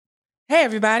Hey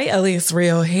everybody, Elise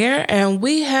Real here, and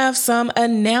we have some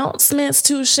announcements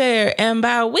to share. And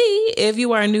by we, if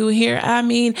you are new here, I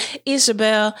mean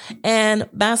Isabel and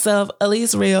myself,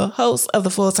 Elise Real, host of the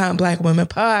Full-Time Black Women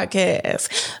Podcast.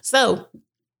 So,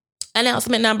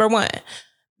 announcement number 1.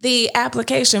 The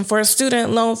application for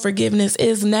student loan forgiveness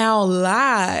is now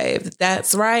live.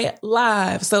 That's right,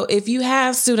 live. So if you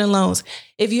have student loans,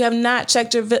 if you have not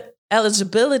checked your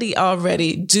eligibility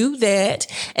already, do that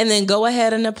and then go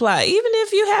ahead and apply. Even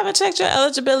if you haven't checked your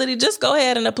eligibility, just go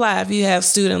ahead and apply if you have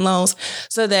student loans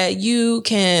so that you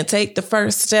can take the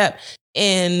first step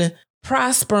in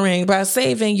prospering by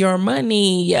saving your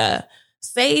money.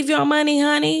 Save your money,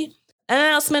 honey.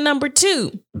 Announcement number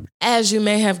 2, as you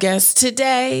may have guessed,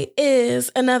 today is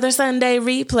another Sunday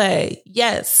replay.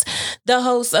 Yes, the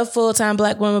hosts of Full-Time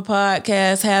Black Women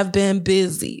Podcast have been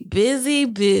busy,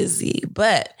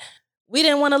 but we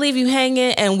didn't want to leave you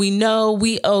hanging, and we know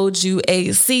we owed you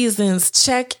a seasons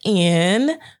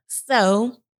check-in.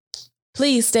 So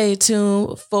please stay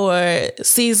tuned for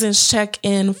Seasons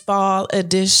Check-In Fall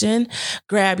Edition.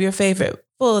 Grab your favorite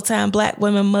Full-Time Black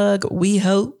Women mug, we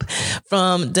hope,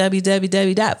 from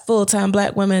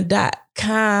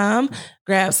www.fulltimeblackwomen.com.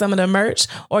 Grab some of the merch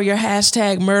or your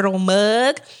hashtag Myrtle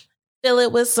mug. Fill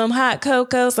it with some hot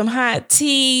cocoa, some hot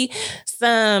tea,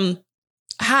 some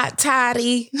hot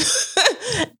toddy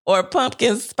or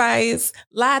pumpkin spice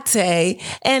latte,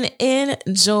 and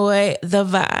enjoy the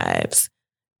vibes.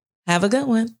 Have a good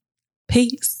one.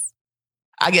 Peace.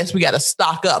 I guess we got to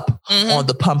stock up on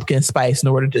the pumpkin spice in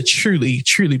order to truly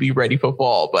be ready for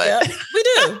fall. But yep, we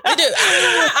do.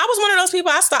 I was one of those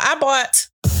people. I bought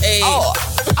a. Oh,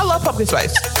 I love pumpkin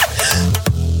spice.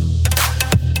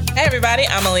 Hey everybody,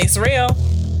 I'm Elise Real.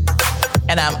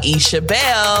 And I'm Isha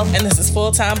Bell. And this is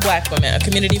Full-Time Black Women, a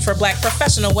community for Black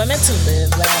professional women to live,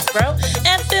 laugh, grow,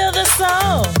 and feel the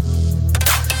soul.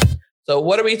 So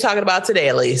what are we talking about today,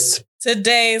 Elise?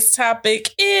 Today's topic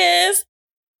is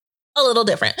a little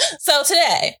different. So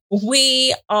today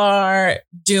we are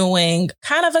doing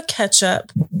kind of a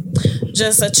catch-up,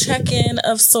 just a check-in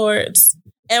of sorts.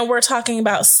 And we're talking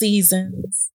about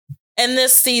seasons. And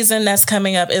this season that's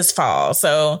coming up is fall.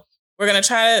 So we're going to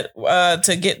try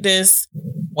to get this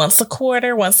once a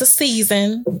quarter, once a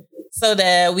season, so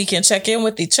that we can check in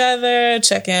with each other,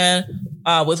 check in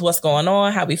with what's going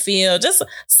on, how we feel, just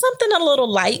something a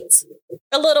little light,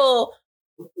 a little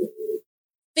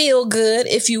feel good,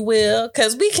 if you will,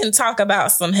 because we can talk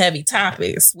about some heavy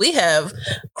topics. We have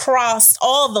crossed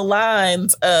all the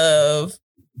lines of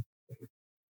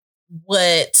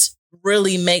what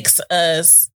really makes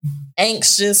us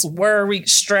anxious, worried,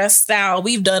 stressed out.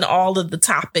 We've done all of the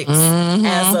topics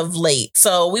as of late.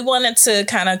 So we wanted to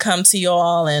kind of come to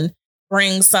y'all and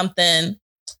bring something a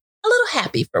little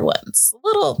happy for once. A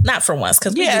little, not for once,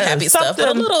 because we do happy stuff, but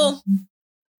a little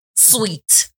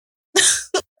sweet.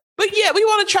 But yeah, we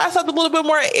want to try something a little bit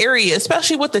more airy,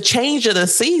 especially with the change of the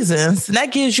seasons. And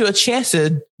that gives you a chance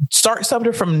to start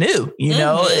something from new. You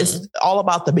know, it's all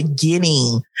about the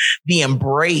beginning, the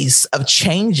embrace of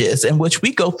changes, in which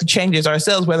we go through changes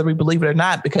ourselves, whether we believe it or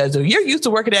not, because if you're used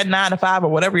to working at 9 to 5 or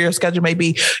whatever your schedule may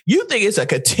be, you think it's a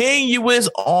continuous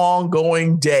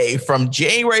ongoing day from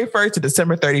January 1st to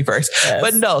December 31st. Yes.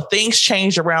 But no, things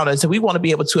change around us. And we want to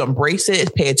be able to embrace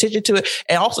it, pay attention to it,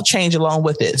 and also change along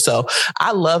with it. So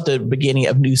I love the beginning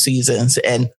of new seasons,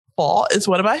 and fall is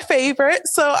one of my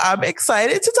favorites. So I'm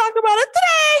excited to talk about it today.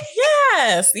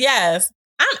 Yes.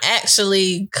 I'm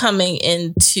actually coming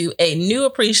into a new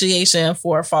appreciation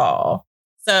for fall.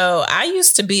 So I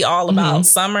used to be all about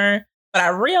summer, but I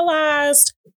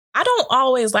realized I don't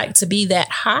always like to be that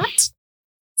hot.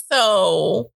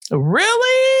 So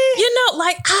really, you know,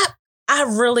 like I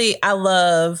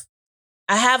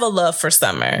have a love for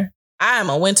summer. I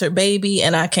am a winter baby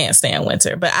and I can't stand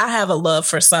winter, but I have a love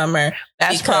for summer.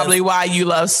 That's probably why you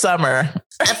love summer.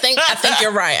 I think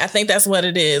you're right. I think that's what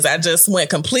it is. I just went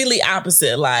completely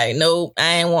opposite. Like, nope,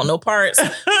 I ain't want no parts.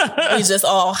 We just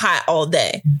all hot all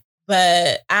day.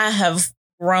 But I have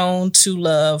grown to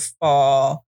love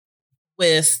fall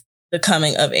with the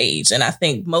coming of age. And I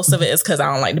think most of it is because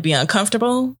I don't like to be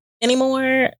uncomfortable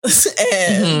anymore.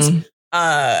 And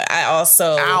I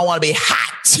don't want to be hot.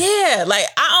 Yeah, like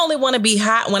I only want to be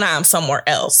hot when I'm somewhere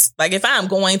else. Like if I'm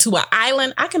going to an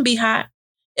island, I can be hot.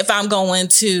 If I'm going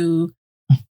to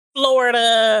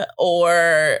Florida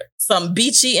or some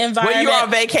beachy environment. When you're on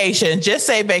vacation, just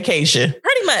say vacation.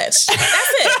 Pretty much.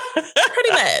 That's it.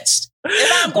 Pretty much.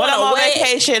 If I'm going on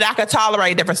vacation, I can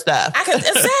tolerate different stuff.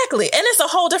 Exactly. And it's a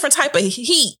whole different type of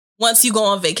heat once you go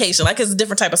on vacation. Like it's a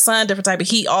different type of sun, different type of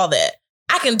heat, all that.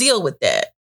 I can deal with that.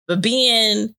 But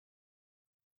being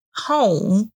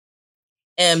home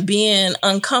and being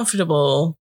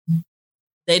uncomfortable,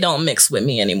 they don't mix with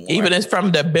me anymore. Even if it's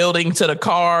from the building to the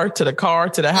car, to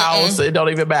the house, it don't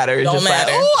even matter. It's just like,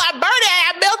 oh, I'm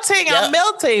burning, I'm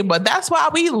melting. But that's why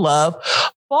we love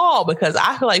fall, because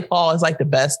I feel like fall is like the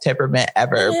best temperament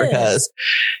ever because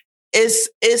it's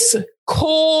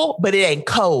cool, but it ain't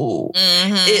cold.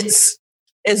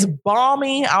 It's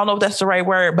balmy. I don't know if that's the right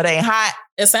word, but it ain't hot.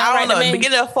 I don't know. In the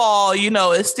beginning of fall,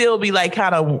 it still be like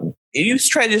kind of, you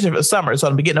transition for summer. So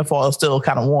in the beginning of fall, it's still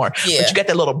kind of warm. Yeah. But you get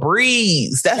that little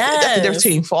breeze. That's the difference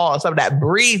between fall and some of that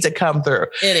breeze that come through.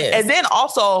 It is. And then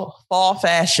also fall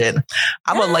fashion.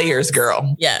 I'm a layers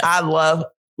girl. Yeah. I love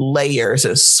layers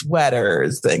and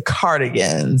sweaters and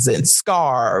cardigans and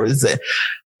scarves and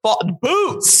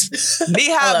boots,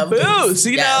 knee-high boots,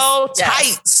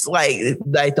 tights. Like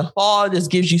the fall just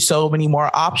gives you so many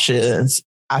more options,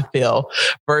 I feel,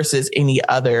 versus any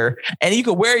other. And you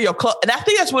can wear your clothes. And I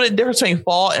think that's what the difference between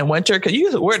fall and winter, because you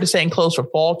can wear the same clothes from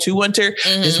fall to winter.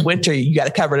 This winter, you got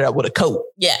to cover it up with a coat.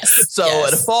 Yes. So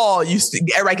in the fall,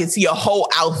 everybody can see a whole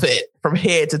outfit from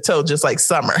head to toe, just like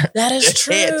summer. That is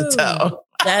true. Head to toe.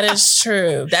 That is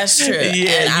true. That's true.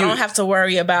 Yeah, and I don't have to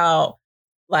worry about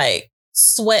like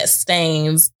sweat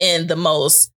stains in the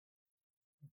most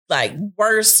like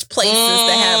worst places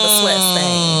that have a sweat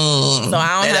stain. So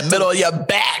I don't have in the middle of your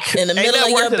back. In the middle of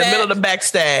your back. In the middle of the back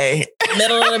stain.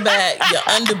 Middle of the back, your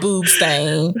under boob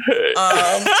stain.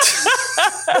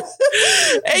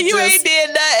 And you ain't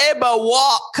did nothing but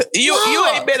walk. You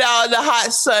ain't been out in the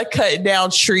hot sun cutting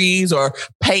down trees or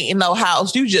painting no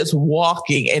house. You just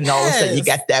walking, and all of a sudden you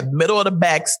got that middle of the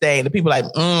back stain. The people like,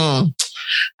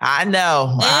 I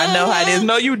know how it is.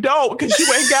 No, you don't, because you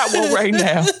ain't got one right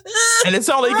now. And it's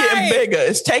only getting bigger.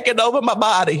 It's taking over my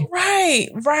body.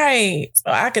 Right.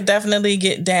 So I could definitely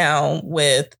get down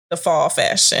with the fall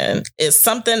fashion. It's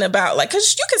something about like,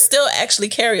 because you can still actually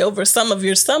carry over some of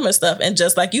your summer stuff and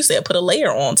just like you said, put a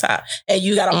layer on top and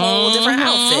you got a whole different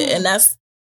outfit. And that's,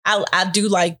 I do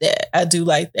like that. I do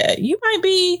like that. You might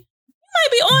be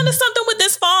on to something with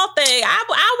this fall thing. I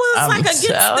was like against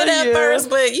it at first,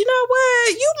 but you know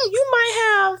what? You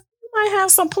might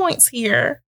have some points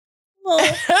here.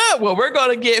 Well, we're going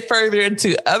to get further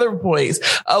into other points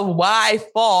of why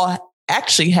fall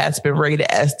actually has been rated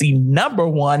as the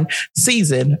 #1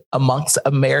 season amongst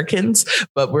Americans,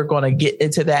 but we're going to get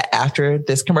into that after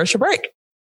this commercial break.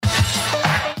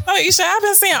 Oh, Isha, I've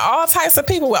been seeing all types of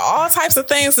people with all types of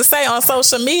things to say on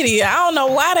social media. I don't know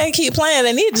why they keep playing.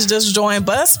 They need to just join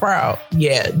Buzzsprout.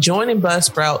 Yeah, joining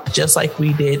Buzzsprout, just like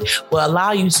we did, will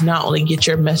allow you to not only get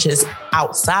your messages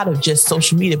outside of just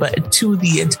social media, but to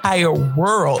the entire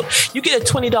world. You get a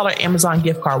 $20 Amazon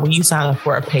gift card when you sign up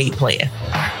for a paid plan.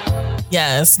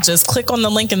 Yes, just click on the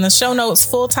link in the show notes,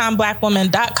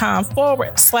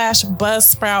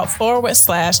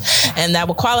 fulltimeblackwoman.com/Buzzsprout/, and that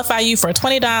will qualify you for a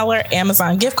 $20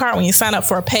 Amazon gift card when you sign up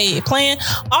for a paid plan.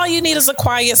 All you need is a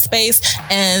quiet space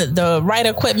and the right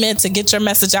equipment to get your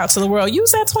message out to the world.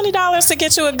 Use that $20 to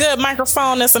get you a good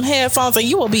microphone and some headphones, and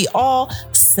you will be all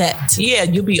set. Yeah,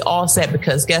 you'll be all set,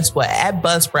 because guess what? At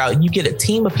Buzzsprout, you get a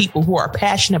team of people who are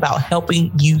passionate about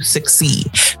helping you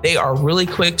succeed. They are really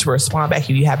quick to respond back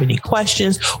if you have any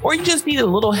questions, or you just need a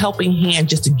little helping hand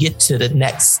just to get to the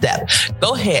next step.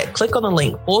 Go ahead, click on the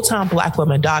link,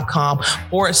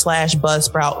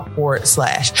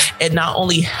 fulltimeblackwoman.com/Buzzsprout/. It not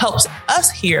only helps us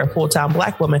here at Full Time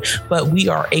Black Woman, but we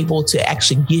are able to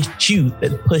actually get you the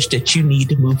push that you need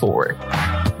to move forward.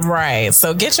 Right.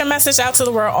 So get your message out to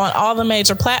the world on all the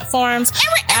major platforms.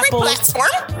 Every platform.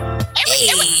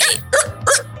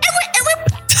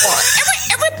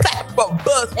 Every platform.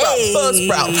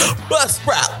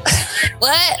 Buzzsprout.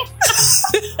 What?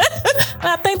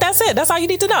 I think that's it. That's all you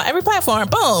need to know. Every platform.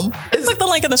 Boom. Click the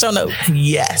link in the show notes.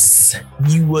 Yes.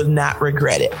 You will not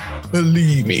regret it.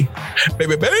 Believe me.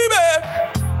 Baby.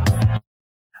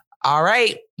 All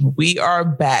right. We are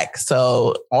back.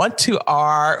 So on to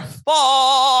our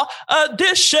fall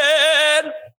edition.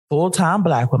 Full Time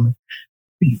Black Woman.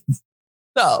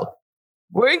 So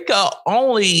we're going to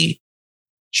only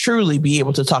truly be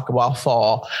able to talk about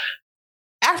fall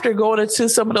after going into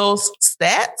some of those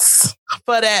stats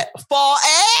for that fall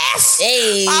ass.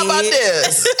 Hey. How about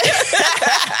this?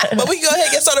 But we can go ahead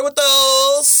and get started with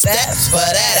those stats for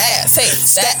that ass. Hey,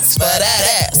 stats for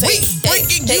that ass. We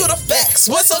bringing you the facts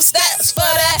with some stats for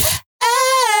that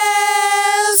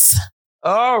ass.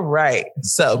 All right.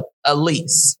 So,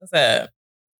 Elise. What's up?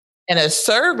 In a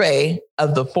survey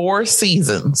of the 4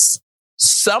 seasons,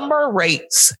 summer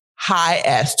rates high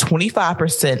as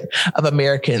 25% of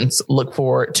Americans look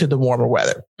forward to the warmer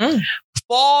weather.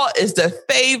 Fall is the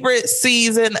favorite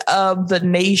season of the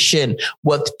nation,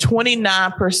 with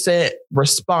 29%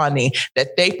 responding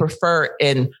that they prefer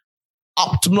in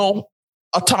autumnal.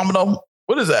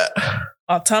 What is that?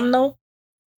 Autumnal.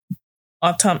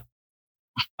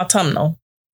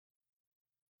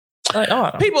 Like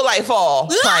autumn. People like fall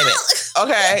climate,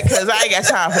 okay? Because I ain't got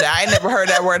time for that. I ain't never heard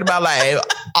that word in my life.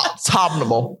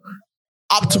 Optimal.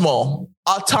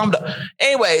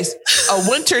 Anyways, a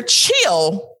winter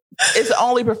chill is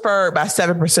only preferred by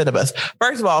 7% of us.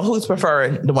 First of all, who's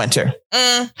preferring the winter?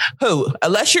 Who?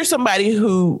 Unless you're somebody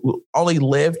who only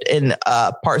lived in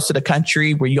parts of the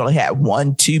country where you only had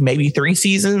 1, 2, maybe 3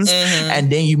 seasons,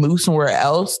 and then you move somewhere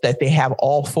else that they have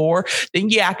all 4, then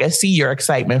yeah, I can see your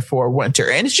excitement for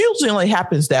winter. And it usually only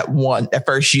happens that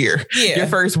first year. Yeah. Your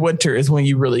first winter is when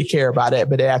you really care about it.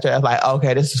 But then after that, like,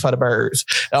 okay, this is for the birds.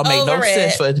 It'll make no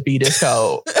sense for it to be this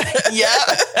cold. Yep.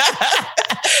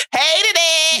 Hated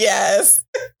it. Yes.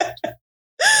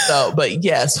 But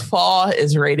yes, fall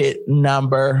is rated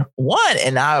number 1.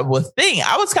 And I was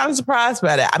kind of surprised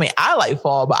by that. I mean, I like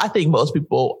fall, but I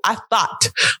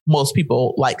thought most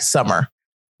people like summer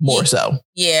more so.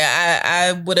 Yeah,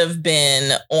 I would have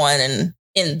been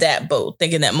in that boat,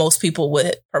 thinking that most people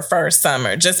would prefer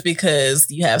summer just because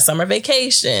you have summer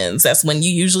vacations. That's when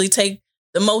you usually take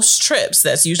the most trips.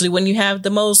 That's usually when you have the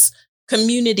most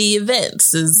community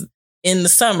events, is in the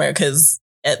summer, because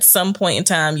at some point in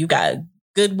time, you got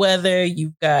good weather,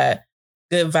 you've got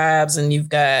good vibes, and you've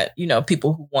got,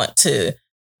 people who want to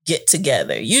get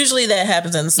together. Usually that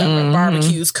happens in the summer,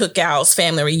 barbecues, cookouts,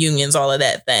 family reunions, all of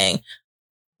that thing.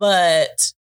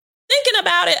 But thinking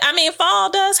about it, I mean, fall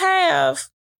does have,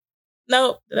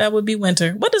 no, that would be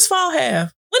winter. What does fall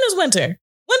have? When is winter?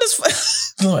 When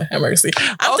does Lord have mercy?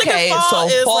 Okay, so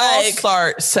fall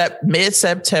starts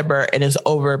mid-September and is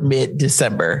over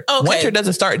mid-December. Okay. Winter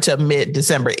doesn't start until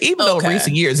mid-December, even though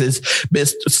recent years it's been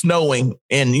snowing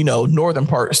in northern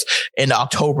parts in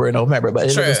October and November, but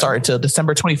it doesn't start until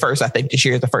December 21st. I think this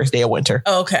year is the first day of winter.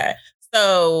 Okay,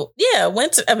 so yeah,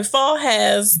 fall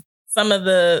has some of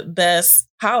the best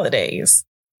holidays.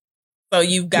 So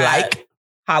you've got like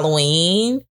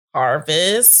Halloween,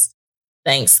 Harvest,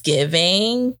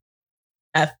 Thanksgiving.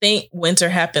 I think winter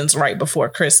happens right before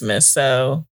Christmas,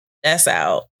 so that's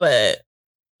out. But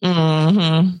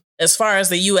as far as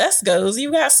the U.S. goes,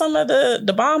 you got some of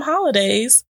the bomb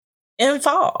holidays in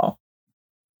fall.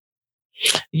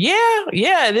 Yeah,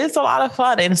 it is a lot of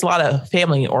fun, and it's a lot of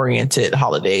family-oriented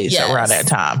holidays around that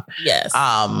time. Yes.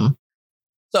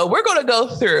 So we're going to go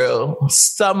through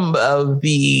some of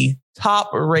the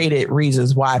top-rated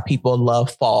reasons why people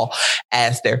love fall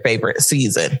as their favorite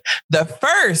season. The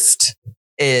first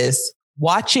is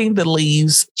watching the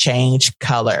leaves change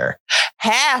color.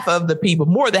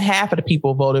 More than half of the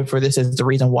people voted for this as the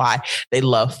reason why they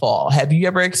love fall. Have you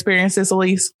ever experienced this,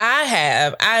 Elise? I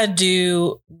have. I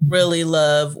do really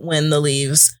love when the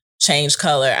leaves change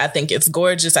color. I think it's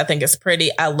gorgeous. I think it's pretty.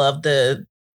 I love the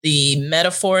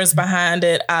metaphors behind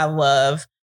it. I love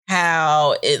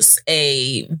how it's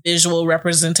a visual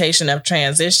representation of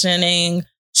transitioning,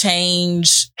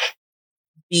 change,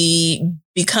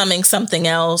 becoming something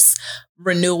else,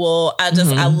 renewal. I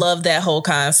love that whole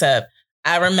concept.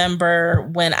 I remember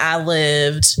when I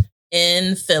lived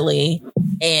in Philly,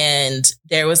 and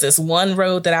there was this one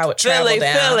road that I would travel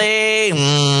down.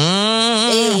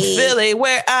 Philly,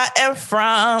 where I am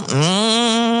from.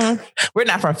 We're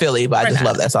not from Philly, but I just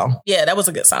love that song. Yeah, that was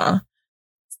a good song.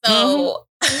 So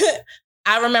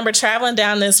I remember traveling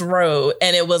down this road,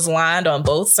 and it was lined on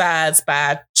both sides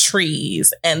by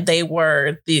trees, and they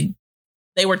were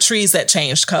trees that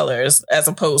changed colors as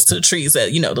opposed to trees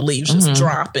that, the leaves just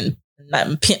drop and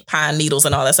pine needles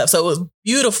and all that stuff. So it was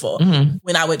beautiful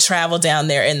when I would travel down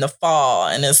there in the fall,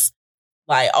 and it's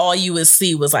like all you would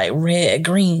see was like red,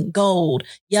 green, gold,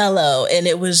 yellow. And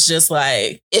it was just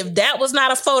like, if that was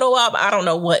not a photo op, I don't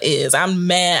know what is. I'm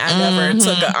mad I never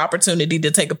took an opportunity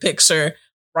to take a picture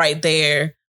right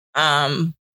there.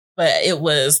 But it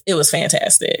was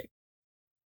fantastic.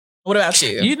 What about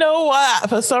you? You know what?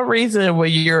 For some reason,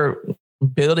 when you're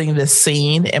building this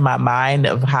scene in my mind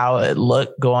of how it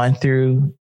looked going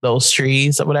through those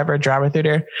trees or whatever, driving through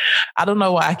there, I don't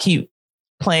know why I keep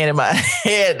playing in my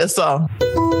head the song.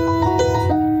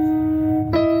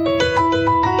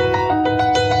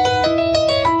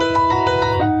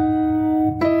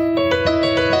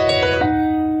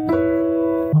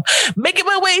 Making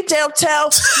my way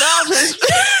downtown.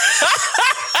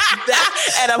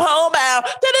 And I'm homebound.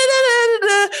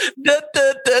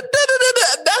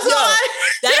 That's why.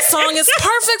 That song is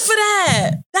perfect for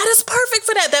that. That is perfect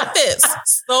for that. That fits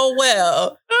so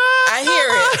well. I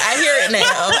hear it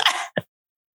now.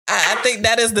 I think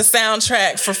that is the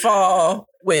soundtrack for fall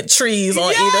with trees on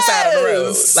either side of the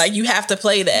road. Like you have to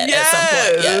play that at some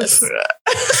point. Yes.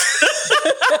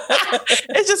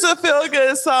 It's just a feel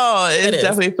good song. It's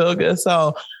definitely a feel good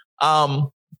song.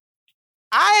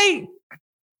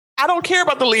 I don't care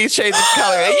about the leaves changing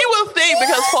color. And you will think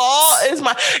because fall is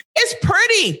it's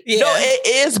pretty. Yeah. No,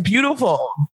 it is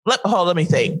beautiful. Let me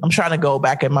think. I'm trying to go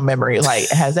back in my memory. Like,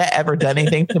 has that ever done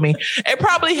anything to me? It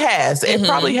probably has. It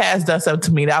probably has done something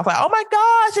to me. That I was like, oh my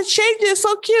gosh, it's changing. It's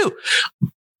so cute.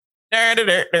 You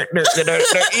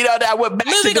know, that went back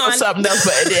to do something else,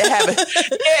 but it didn't have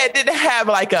it didn't have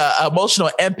like a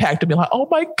emotional impact to be like, oh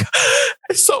my God,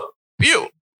 it's so beautiful.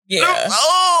 Yeah.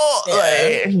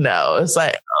 No, it's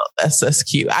like, oh, that's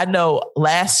cute. I know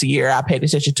last year I paid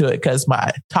attention to it because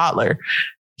my toddler,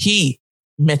 he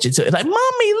mentioned to it like,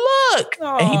 Mommy, look.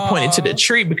 Aww. And he pointed to the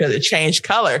tree because it changed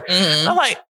color. Mm-hmm. I'm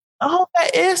like, oh,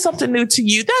 that is something new to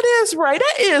you. That is right.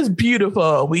 That is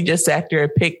beautiful. We just sat there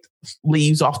and picked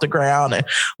leaves off the ground and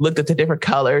looked at the different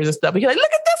colors and stuff. And he's like,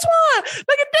 look at this one.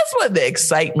 Look at this one. The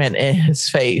excitement in his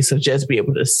face of just be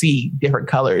able to see different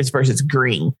colors versus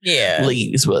green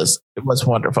leaves was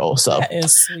wonderful. So that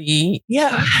is sweet.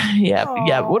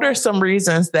 Yeah. What are some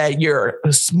reasons that you're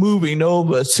moving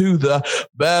over to the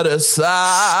better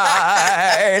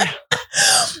side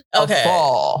of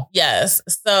fall? Yes.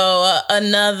 So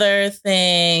another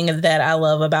thing that I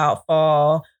love about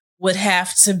fall would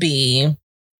have to be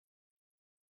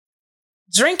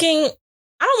drinking.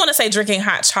 I don't want to say drinking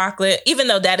hot chocolate, even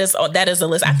though that is a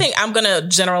list. I think I'm going to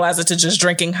generalize it to just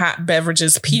drinking hot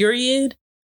beverages, period.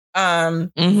 So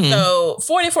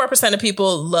 44% of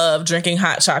people love drinking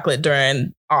hot chocolate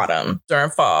during autumn, during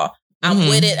fall. I'm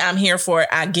with it. I'm here for it.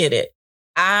 I get it.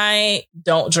 I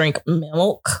don't drink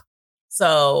milk.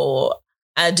 So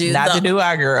I do. Neither do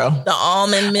I, girl. The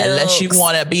almond milk. Unless you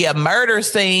want to be a murder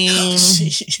scene. Oh,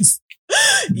 jeez.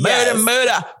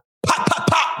 Murder. Pop, pop,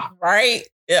 pop. Right?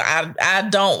 I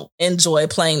don't enjoy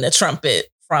playing the trumpet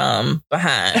from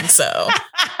behind. So,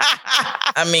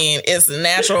 I mean, it's a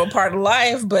natural part of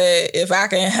life, but if I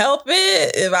can help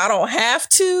it, if I don't have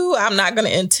to, I'm not going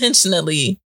to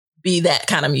intentionally be that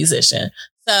kind of musician.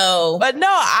 So, but no,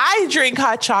 I drink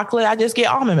hot chocolate. I just get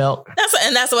almond milk.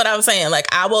 That's what I was saying. Like,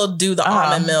 I will do the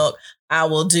almond milk. I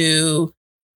will do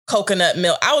coconut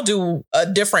milk. I will do a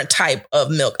different type of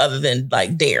milk other than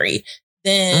like dairy.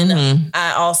 Then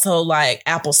I also like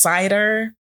apple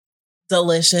cider.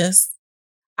 Delicious.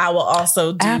 I will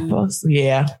also do apples.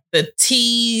 Yeah. The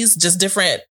teas, just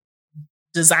different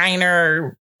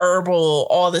designer, herbal,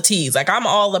 all the teas. Like I'm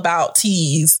all about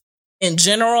teas in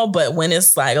general, but when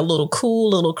it's like a little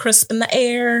cool, a little crisp in the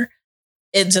air,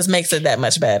 it just makes it that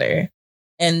much better.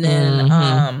 And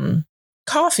then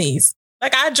coffees.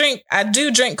 Like I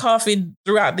do drink coffee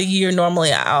throughout the year.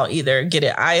 Normally I'll either get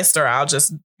it iced or I'll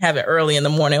just have it early in the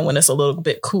morning when it's a little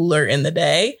bit cooler in the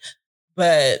day.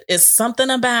 But it's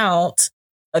something about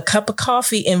a cup of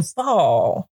coffee in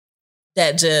fall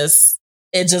that just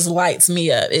lights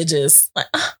me up. It just like,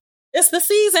 it's the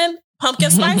season.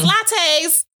 Pumpkin spice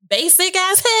lattes. Basic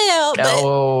as hell,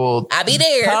 but I be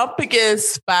there. Pumpkin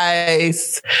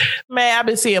spice. Man, I've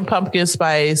been seeing pumpkin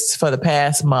spice for the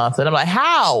past month. And I'm like,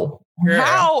 how? Girl.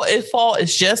 How is fall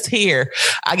is just here?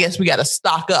 I guess we got to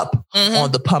stock up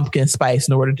on the pumpkin spice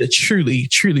in order to truly,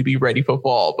 truly be ready for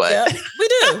fall. But yeah, we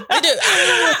do.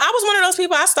 I was one of those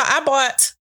people. I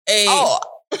bought a. Oh,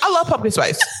 I love pumpkin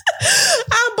spice.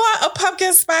 I bought a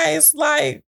pumpkin spice.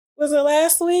 Like, was it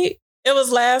last week? It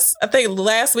was last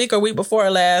week or week before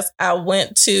last. I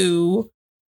went to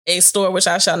a store, which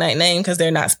I shall not name because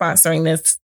they're not sponsoring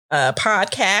this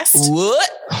podcast. What?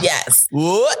 Yes.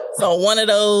 What? So one of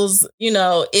those, in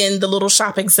the little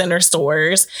shopping center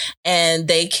stores, and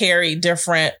they carry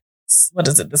different, what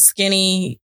is it?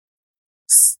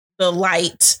 The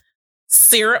light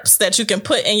syrups that you can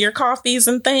put in your coffees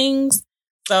and things.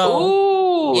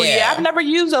 So, yeah, I've never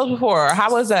used those before.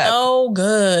 How was that? Oh,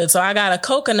 good. So I got a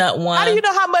coconut one. How do you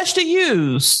know how much to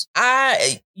use?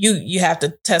 You have to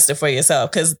test it for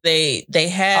yourself because they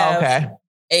have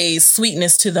a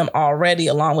sweetness to them already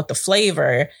along with the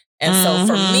flavor. And so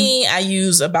for me, I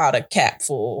use about a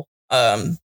capful,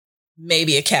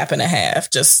 maybe a cap and a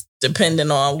half, just depending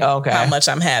on how much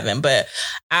I'm having. But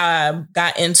I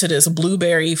got into this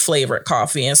blueberry flavored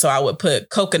coffee. And so I would put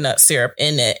coconut syrup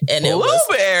in it. And it was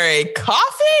blueberry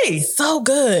coffee. So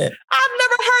good. I've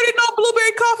never heard of no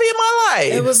blueberry coffee in my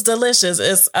life. It was delicious.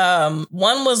 It's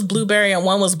one was blueberry and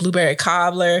one was blueberry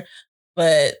cobbler.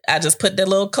 But I just put that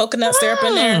little coconut syrup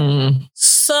in there.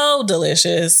 So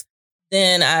delicious.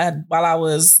 then while I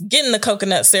was getting the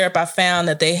coconut syrup, I found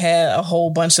that they had a whole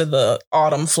bunch of the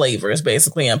autumn flavors,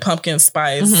 basically, and pumpkin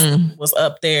spice was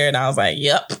up there. And I was like,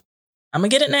 yep, I'm going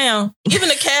to get it now. Even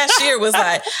the cashier was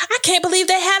like, I can't believe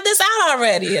they had this out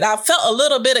already. And I felt a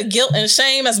little bit of guilt and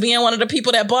shame as being one of the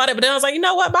people that bought it. But then I was like, you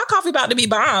know what? My coffee about to be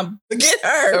bomb. Get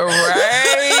her.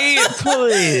 Right?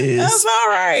 Please. That's all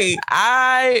right.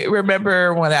 I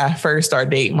remember when I first started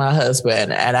dating my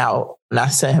husband and I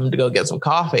sent him to go get some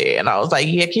coffee. And I was like,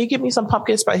 yeah, can you give me some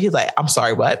pumpkin spice? He's like, I'm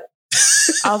sorry, what?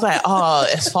 I was like, oh,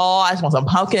 it's fall. I just want some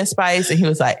pumpkin spice. And he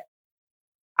was like,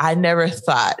 I never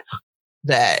thought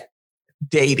that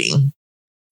dating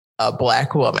a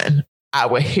Black woman, I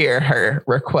would hear her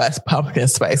request pumpkin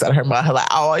spice out of her mouth.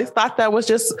 Like, I always thought that was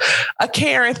just a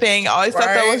Karen thing. I always thought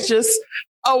that was just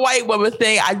a white woman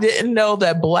thing. I didn't know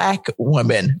that Black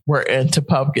women were into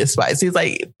pumpkin spice. He's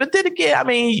like, but then again, I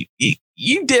mean,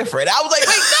 you different. I was like,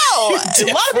 wait, no. A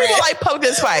lot of people like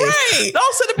pumpkin spice. Right.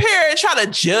 Don't sit up here and try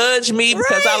to judge me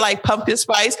because I like pumpkin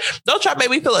spice. Don't try to make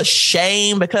me feel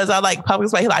ashamed because I like pumpkin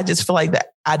spice. I just feel like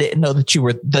that I didn't know that you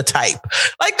were the type.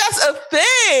 Like, that's a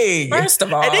thing. First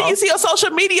of all. And then you see on social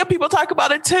media, people talk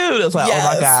about it too. It's like,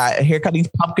 oh my God, here come these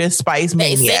pumpkin spice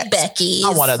maniacs. Becky's.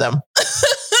 I'm one of them.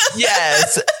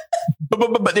 Yes.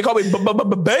 But they call me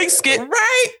biscuit.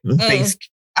 Right. Biscuit.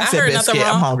 I said biscuit.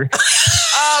 I'm hungry.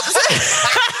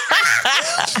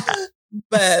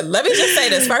 But let me just say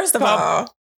this. First of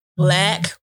all,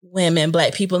 Black women,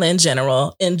 Black people in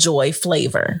general enjoy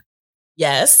flavor.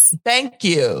 Yes. Thank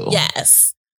you.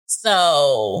 Yes.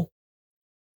 So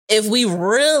if we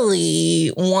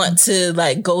really want to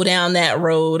like go down that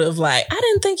road of like, I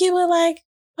didn't think you would like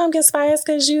pumpkin spice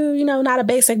because you know, not a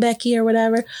basic Becky or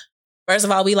whatever. First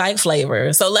of all, we like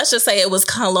flavor. So let's just say it was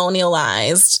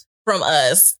colonialized from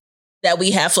us that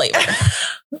we have flavor.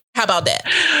 How about that?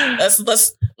 Let's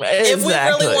exactly.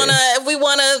 If we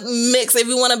wanna mix, if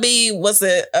we wanna be,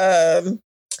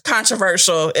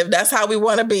 controversial, if that's how we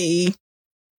wanna be,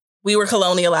 we were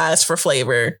colonialized for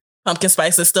flavor. Pumpkin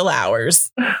spice is still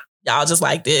ours. Y'all just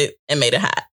liked it and made it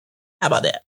hot. How about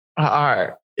that? All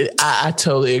right. I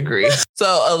totally agree.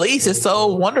 So, Elise, it's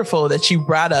so wonderful that you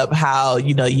brought up how,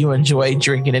 you know, you enjoy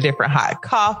drinking the different hot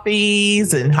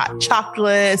coffees and hot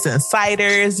chocolates and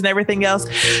ciders and everything else,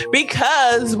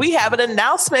 because we have an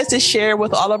announcement to share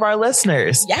with all of our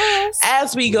listeners. Yes.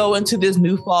 As we go into this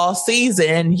new fall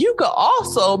season, you could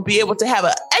also be able to have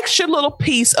an extra little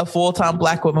piece of Full-Time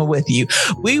Black Woman with you.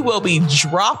 We will be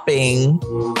dropping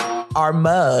our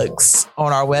mugs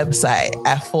on our website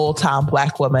at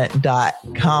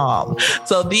fulltimeblackwoman.com.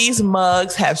 So these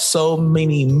mugs have so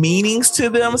many meanings to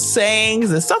them,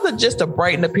 sayings, and something just to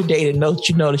brighten up your day to know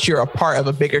that you're a part of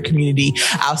a bigger community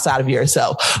outside of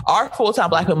yourself. Our Full-Time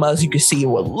Black Woman mugs, you can see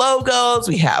with logos.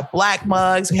 We have black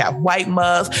mugs. We have white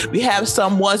mugs. We have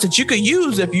some ones that you could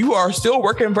use if you are still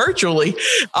working virtually,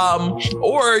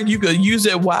 or you could use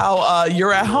it while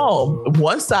you're at home.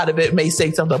 One side of it may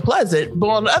say something pleasant, but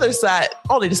on the other side,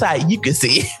 only the side you can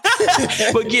see,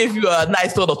 will give you a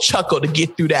nice little chuckle to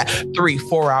get through that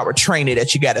 3-4 hour training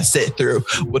that you got to sit through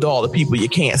with all the people you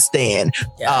can't stand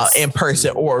in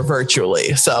person or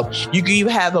virtually. So you can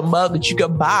even have a mug that you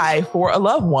can buy for a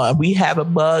loved one. We have a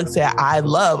mug that I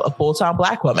love a Full-Time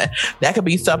Black Woman. That could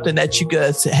be something that you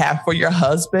could have for your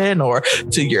husband or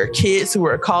to your kids who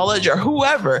are at college or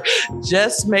whoever.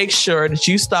 Just make sure that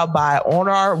you stop by on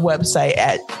our website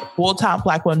at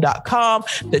fulltimeblackwoman.com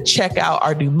to check out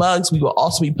our new mugs. We will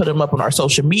also be putting them up on our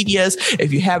social medias.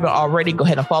 If you haven't already, go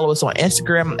ahead and follow us on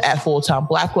Instagram at Full-Time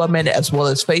Black Woman, as well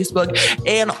as Facebook,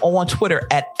 and on Twitter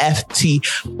at FT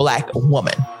Black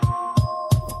Woman.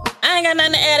 I ain't got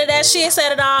nothing to add to that. She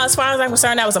said it all. As far as I'm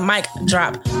concerned, that was a mic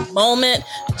drop moment.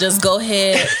 Just go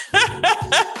ahead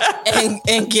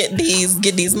and get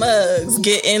these mugs.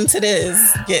 Get into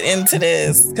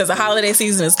this. Because the holiday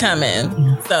season is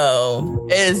coming. So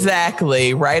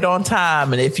exactly, right on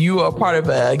time. And if you are part of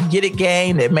a Get It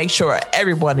gang, then make sure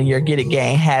everyone in your Get It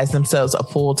gang has themselves a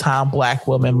Full-Time Black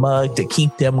Woman mug to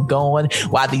keep them going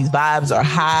while these vibes are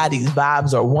high, these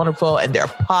vibes are wonderful, and they're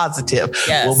positive.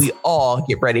 Yes. When we all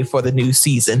get ready for the new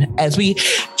season as we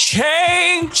changes.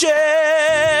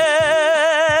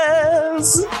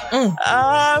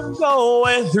 I'm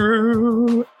going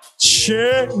through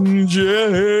changes.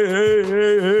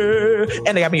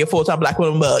 And they got me a Full-Time Black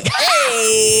Woman mug.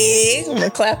 Hey, I'm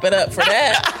gonna clap it up for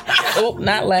that. Oh,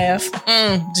 not laugh.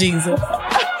 Jesus.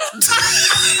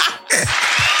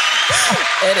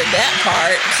 Edit that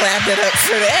part. Clap it up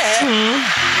for that.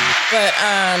 But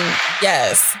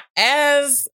yes,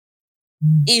 as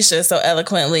Isha so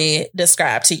eloquently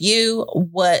described to you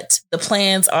what the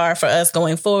plans are for us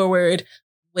going forward,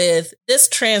 with this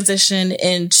transition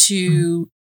into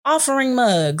offering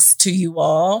mugs to you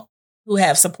all who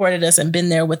have supported us and been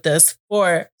there with us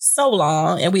for so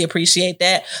long. And we appreciate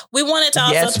that. We wanted to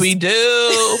also... Yes, we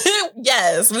do.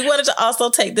 Yes, we wanted to also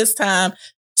take this time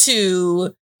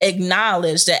to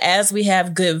acknowledge that as we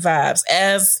have good vibes,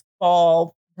 as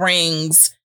fall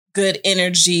brings good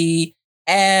energy,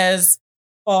 as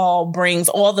fall brings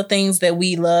all the things that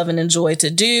we love and enjoy to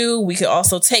do, we could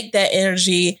also take that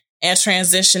energy and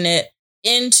transition it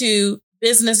into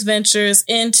business ventures,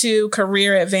 into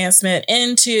career advancement,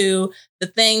 into the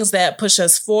things that push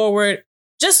us forward,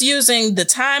 just using the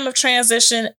time of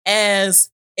transition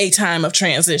as a time of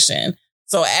transition.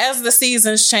 So as the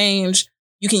seasons change,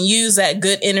 you can use that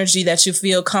good energy that you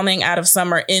feel coming out of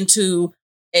summer into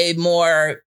a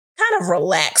more kind of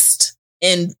relaxed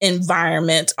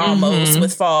environment almost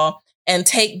with fall, and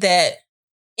take that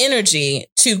energy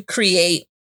to create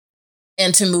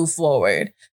and to move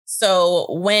forward. So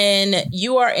when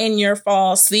you are in your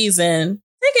fall season,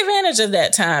 take advantage of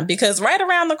that time, because right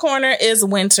around the corner is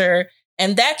winter,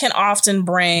 and that can often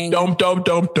bring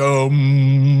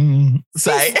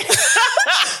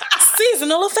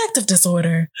seasonal affective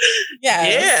disorder.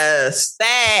 Yes.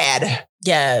 Sad.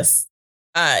 Yes.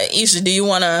 Isha, do you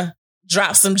want to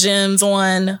drop some gems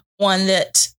on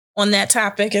that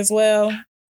topic as well?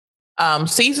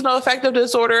 Seasonal affective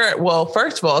disorder. Well,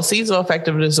 first of all, seasonal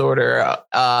affective disorder,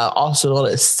 also known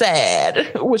as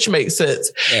SAD, which makes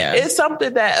sense. Yeah. It's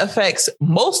something that affects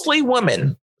mostly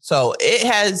women. So it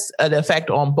has an effect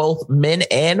on both men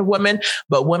and women,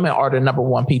 but women are the number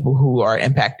one people who are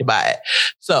impacted by it.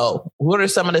 So what are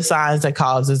some of the signs and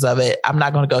causes of it? I'm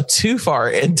not going to go too far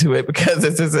into it because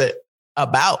this isn't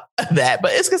about that,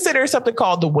 but it's considered something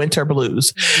called the winter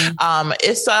blues.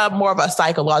 It's more of a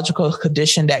psychological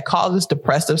condition that causes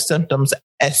depressive symptoms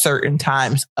at certain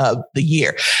times of the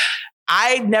year.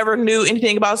 I never knew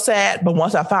anything about SAD, but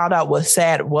once I found out what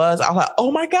SAD was, I was like,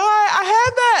 oh my God, I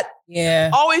have that. Yeah.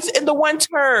 Always in the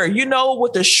winter,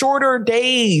 with the shorter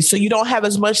days, so you don't have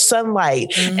as much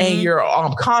sunlight and you're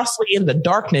constantly in the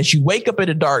darkness. You wake up in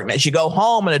the darkness, you go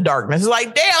home in the darkness. It's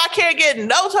like, damn, I can't get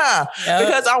no time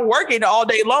because I'm working all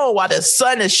day long while the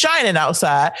sun is shining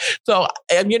outside. So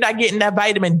you're not getting that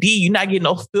vitamin D. You're not getting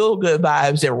those feel good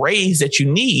vibes and rays that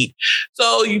you need.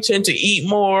 So you tend to eat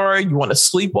more. You want to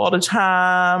sleep all the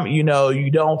time. You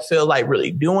don't feel like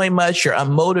really doing much. You're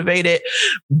unmotivated.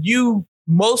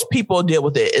 Most people deal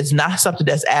with it. It's not something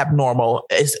that's abnormal.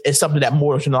 It's something that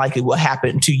more than likely will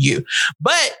happen to you.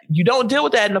 But you don't deal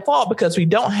with that in the fall because we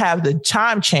don't have the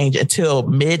time change until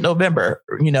mid-November.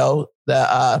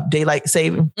 The daylight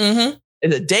saving. Is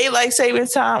it daylight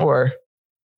savings time or?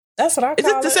 That's what I call it.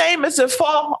 Is it the same as the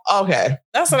fall? Okay.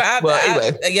 That's what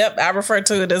anyway. I refer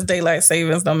to it as daylight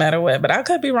savings no matter what, but I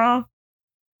could be wrong.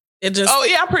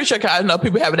 I'm pretty sure I know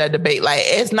people having that debate. Like,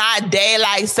 it's not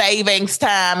daylight savings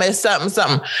time. It's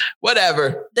something,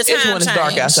 whatever. It's when it's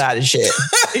dark outside and shit.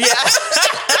 Yeah.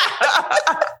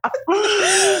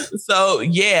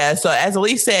 So as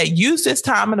Elise said, use this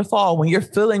time in the fall when you're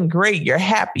feeling great, you're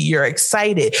happy, you're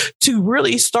excited to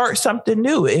really start something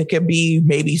new. It could be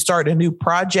maybe start a new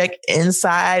project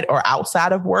inside or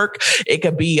outside of work. It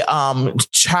could be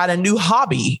try a new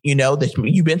hobby, that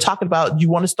you've been talking about you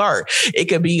want to start. It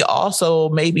could be also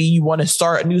maybe you want to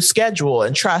start a new schedule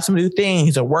and try some new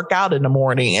things or work out in the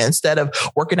morning instead of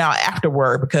working out after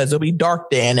work because it'll be dark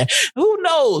then. And who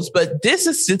knows? But this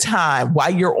is the time while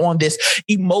you're on this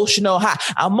emotional high.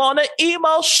 I'm on an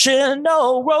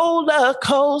emotional roller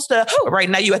coaster. Right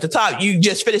now you at the top. You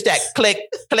just finished that click,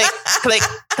 click, click,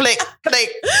 click, click.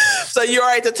 So you're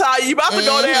at the top. You about to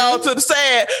go down to the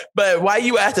sand. But while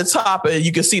you at the top,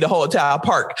 you can see the whole entire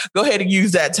park. Go ahead and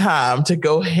use that time to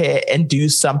go ahead and do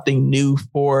something new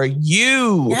for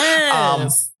you.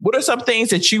 Yes. What are some things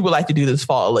that you would like to do this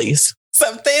fall, Elise?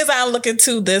 Some things I'm looking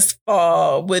to this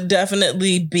fall would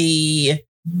definitely be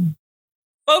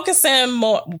focusing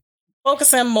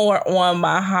more on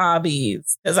my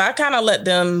hobbies, because I kind of let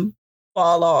them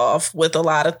fall off with a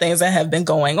lot of things that have been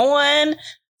going on.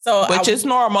 Which is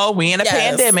normal. We in a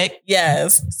pandemic.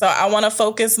 Yes. So I want to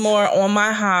focus more on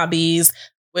my hobbies,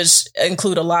 which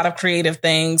include a lot of creative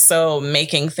things. So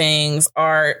making things,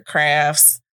 art,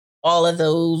 crafts, all of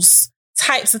those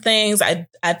types of things. I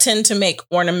tend to make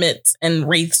ornaments and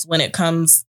wreaths when it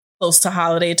comes close to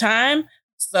holiday time.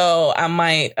 So I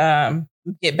might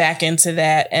get back into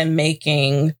that and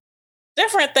making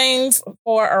different things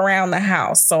for around the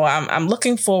house. So I'm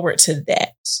looking forward to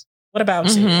that. What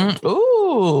about you?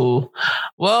 Ooh,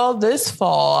 well, this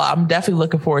fall, I'm definitely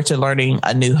looking forward to learning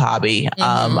a new hobby.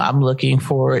 I'm looking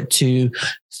forward to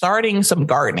starting some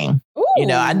gardening. Ooh. You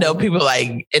know, I know people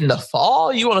like in the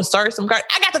fall, you want to start some garden.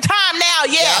 I got the time now.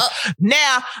 Yeah. Yep.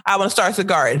 Now I want to start some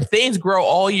garden. Things grow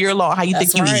all year long. How you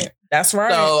think you eat? That's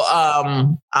right. So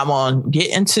I'm going to get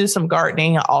into some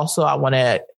gardening. Also, I want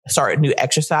to start a new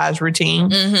exercise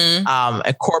routine,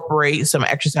 incorporate some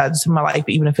exercises in my life,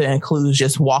 even if it includes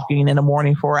just walking in the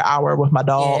morning for an hour with my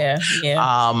dog.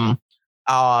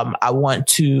 I want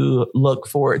to look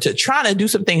forward to trying to do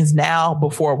some things now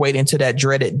before waiting to that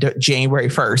dreaded January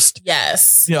 1st.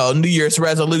 Yes. You know, New Year's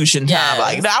resolution time. Yes.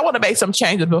 Like, I want to make some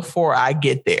changes before I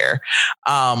get there.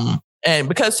 And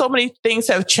because so many things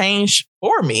have changed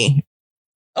for me.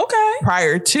 Okay.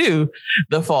 Prior to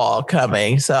the fall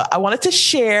coming. So I wanted to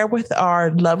share with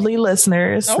our lovely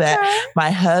listeners that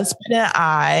my husband and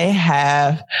I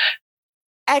have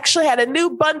actually had a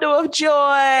new bundle of joy.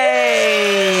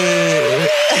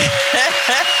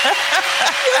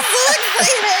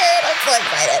 I'm so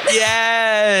excited.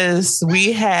 Yes,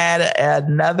 we had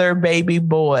another baby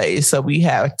boy. So we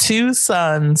have 2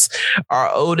 sons.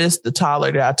 Our oldest, the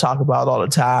toddler that I talk about all the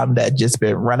time, that just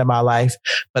been running my life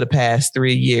for the past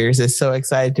 3 years, is so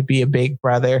excited to be a big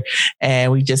brother.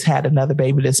 And we just had another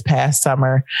baby this past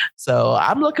summer. So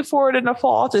I'm looking forward in the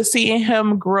fall to seeing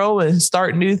him grow and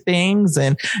start new things.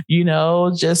 And, you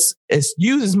know, just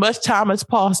use as much time as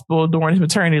possible during his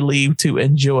maternity leave to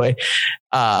enjoy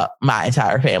my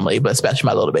entire family, but especially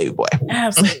my little baby boy.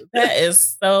 Absolutely. That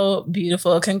is so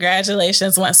beautiful.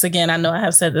 Congratulations once again. I know I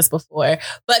have said this before,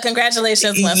 but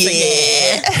congratulations once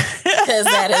again, because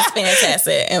that is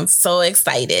fantastic. I'm so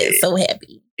excited, so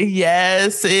happy.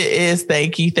 Yes, it is.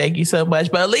 Thank you. Thank you so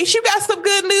much. But at least you got some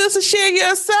good news to share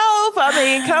yourself. I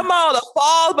mean, come on. The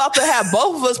fall's about to have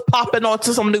both of us popping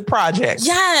onto some new projects.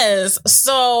 Yes.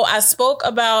 So I spoke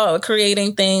about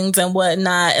creating things and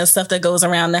whatnot and stuff that goes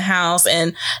around the house.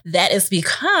 And that is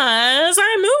because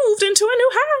I moved into a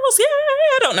new house. Yeah.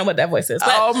 I don't know what that voice is.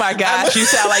 Oh my gosh. You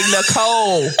sound like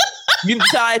Nicole. You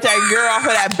sound like that girl off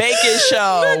of that baking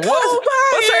show.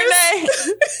 What's her name?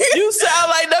 You sound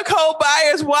like Nicole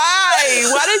Byers.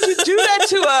 Why did you do that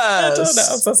to us? I don't know.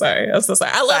 I'm so sorry. I love her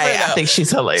though. I think she's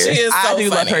hilarious. She is so I do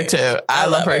funny. love her too. I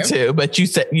love her too. But you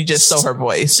just stole her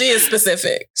voice. She is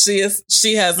specific. She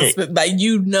has like,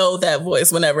 you know, that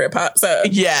voice whenever it pops up.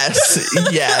 Yes.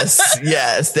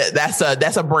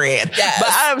 That's a brand. Yes. But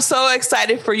I'm so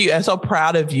excited for you and so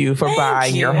proud of you for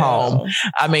buying your home.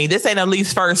 I mean, this ain't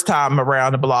Elise's first time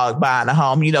around the blog buying a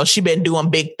home. You know, she been doing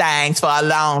big things for a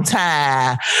long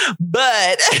time.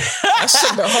 But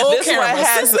the whole this camera.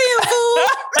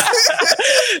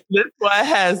 This one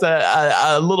has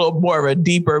a little more of a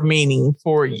deeper meaning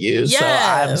for you. Yes. So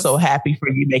I'm so happy for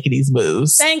you making these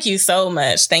moves. Thank you so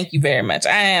much. Thank you very much.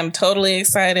 I am totally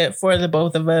excited for the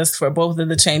both of us, for both of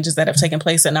the changes that have taken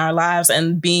place in our lives,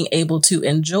 and being able to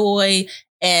enjoy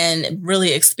and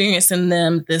really experiencing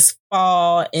them this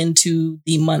fall into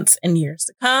the months and years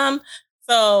to come.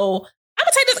 So I'm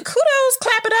going to take this, kudos,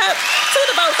 clap it up to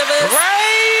the both of us.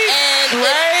 Right. And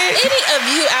if any of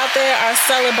you out there are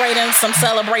celebrating some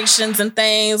celebrations and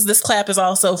things, this clap is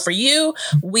also for you.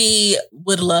 We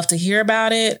would love to hear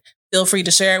about it. Feel free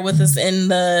to share it with us in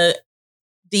the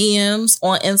DMs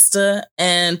on Insta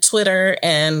and Twitter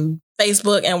and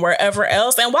Facebook and wherever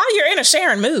else. And while you're in a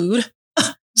sharing mood,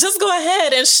 just go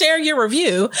ahead and share your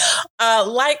review.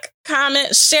 Like,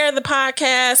 comment, share the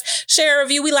podcast, share a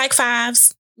review. We like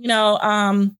 5s. You know,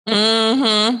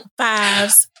 5s.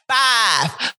 5.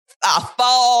 A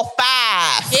fall 5.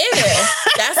 Yeah,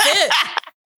 that's it.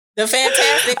 The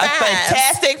fantastic 5. A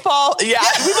fantastic fall. Yeah,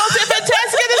 we both said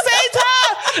fantastic at the same time.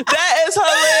 That is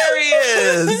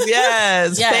hilarious.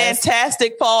 Yes.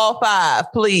 Fantastic fall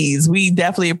 5. Please. We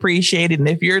definitely appreciate it. And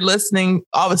if you're listening,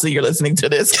 obviously you're listening to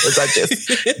this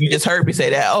because you just heard me say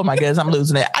that. Oh my goodness, I'm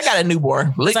losing it. I got a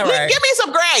newborn. Give me some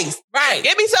grace. Right.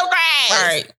 Give me some grace.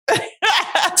 Right.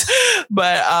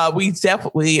 But we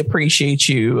definitely appreciate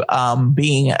you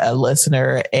being a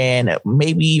listener and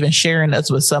maybe even sharing us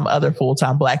with some other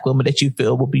full-time Black women that you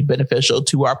feel will be beneficial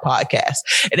to our podcast.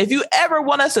 And if you ever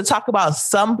want us to talk about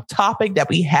some topic that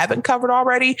we haven't covered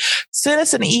already, send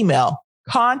us an email,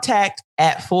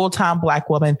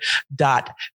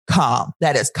 contact@fulltimeblackwoman.com.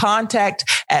 That is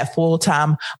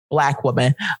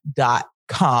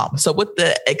contact@fulltimeblackwoman.com. So with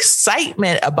the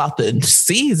excitement about the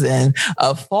season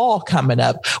of fall coming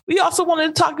up, we also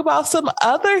wanted to talk about some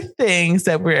other things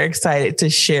that we're excited to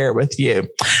share with you.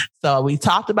 So we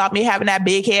talked about me having that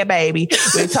big hair baby.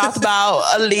 We talked about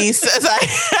Elise. We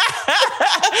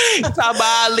talked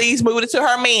about Elise moving to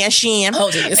her mansion.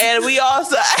 Oh, geez. And we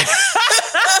also...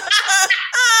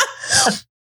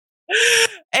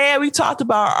 And we talked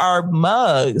about our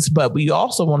mugs, but we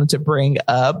also wanted to bring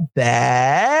up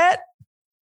that...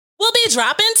 we'll be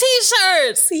dropping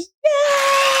t-shirts.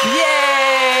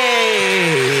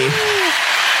 Yay!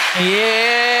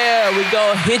 Yeah, we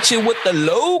gonna hit you with the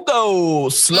logo.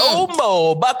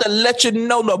 Slow-mo, about to let you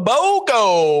know the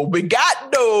BOGO.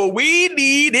 We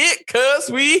need it,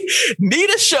 cause we need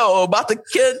a show. About to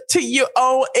continue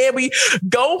on and we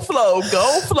go flow.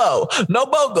 No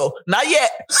BOGO, not yet.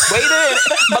 Wait a minute,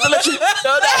 about to let you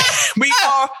know that we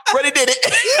already did it.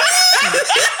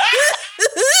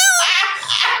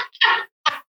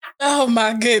 Oh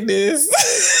my goodness.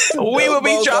 We will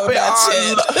be dropping our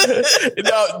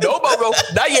no BOGO,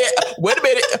 not yet. Wait a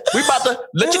minute. We about to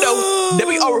let you know that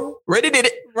we already did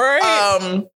it.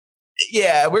 Right.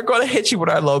 Yeah, we're going to hit you with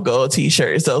our logo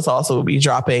t-shirts. Those also will be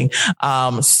dropping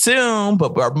soon,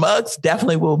 but our mugs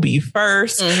definitely will be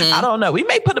first. Mm-hmm. I don't know. We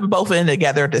may put them both in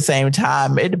together at the same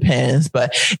time. It depends.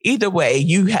 But either way,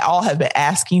 you all have been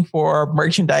asking for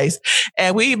merchandise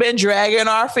and we've been dragging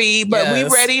our feet, but we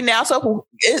ready now. So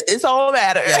it's all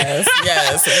matter.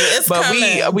 Yes. It's but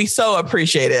coming. we so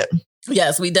appreciate it.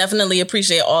 Yes, we definitely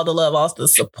appreciate all the love, all the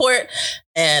support,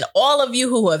 and all of you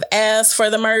who have asked for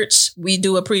the merch. We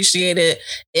do appreciate it.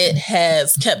 It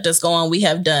has kept us going. We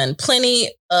have done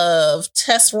plenty of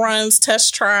test runs,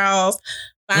 test trials,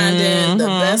 finding the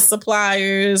best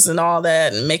suppliers and all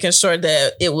that, and making sure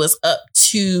that it was up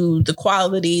to the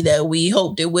quality that we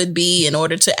hoped it would be in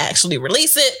order to actually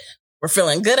release it. We're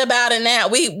feeling good about it now.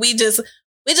 We just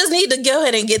need to go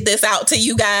ahead and get this out to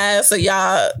you guys so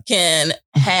y'all can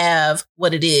have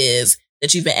what it is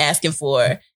that you've been asking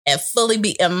for and fully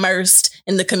be immersed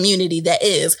in the community that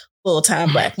is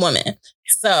Full-Time Black Women.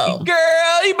 So,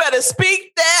 girl, you better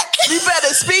speak that.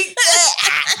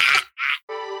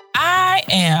 I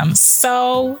am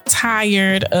so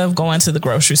tired of going to the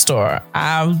grocery store.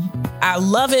 I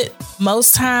love it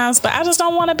most times, but I just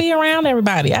don't want to be around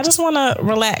everybody. I just want to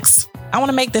relax. I want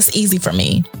to make this easy for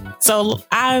me. So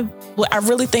I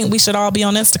really think we should all be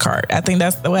on Instacart. I think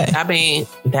that's the way. I mean,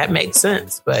 that makes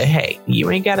sense. But hey, you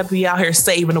ain't got to be out here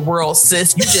saving the world,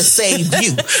 sis. You just saved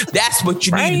you. That's what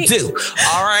you need to do.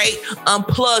 All right.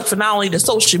 Unplug for not only the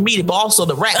social media, but also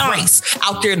the rat race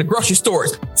out there in the grocery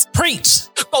stores. Preach.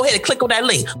 Go ahead and click on that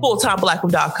link,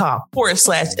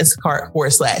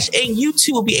 fulltimeblackwoman.com/Instacart/ and you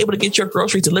too will be able to get your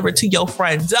groceries delivered to your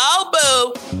front door,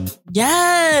 boo.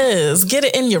 Yes. Get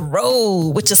it in your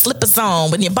robe with your slippers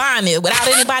on when you're buying it without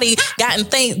anybody got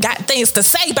things to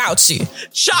say about you.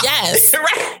 Shop. Yes.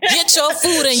 Get your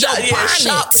food in your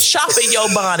bonnet. Shop in your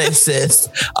bonnet, sis.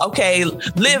 Okay.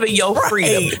 Live in your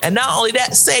freedom. And not only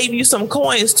that, save you some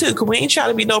coins too. Cause we ain't trying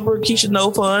to be no Keisha,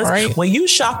 no funds. Right. When you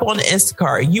shop on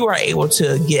Instacart, you are able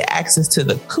to get access to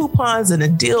the coupons and the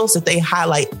deals that they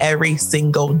highlight every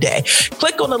single day.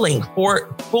 Click on the link for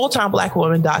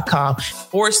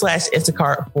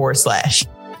fulltimeblackwoman.com/Instacart/.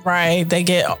 Right. They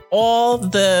get all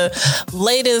the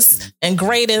latest and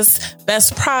greatest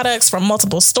best products from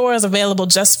multiple stores available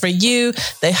just for you.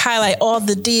 They highlight all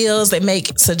the deals. They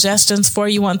make suggestions for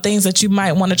you on things that you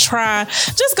might want to try.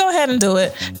 Just go ahead and do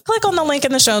it. Click on the link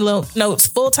in the show notes,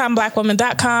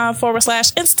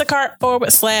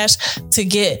 fulltimeblackwoman.com/Instacart/ to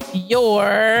get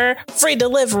your free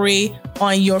delivery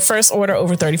on your first order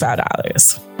over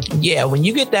 $35. Yeah, when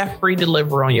you get that free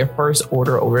delivery on your first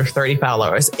order over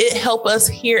 $35, it helps us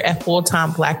here at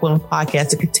Full-Time Black Women Podcast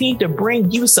to continue to bring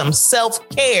you some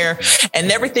self-care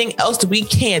and everything else that we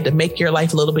can to make your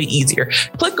life a little bit easier.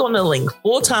 Click on the link,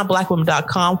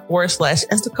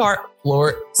 fulltimeblackwoman.com/Instacart/.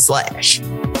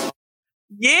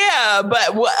 Yeah,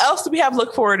 but what else do we have to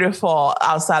look forward to fall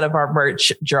outside of our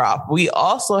merch drop? We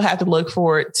also have to look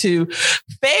forward to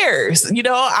fairs. You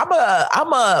know, I'm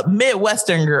a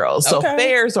Midwestern girl, so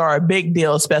fairs are a big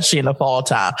deal, especially in the fall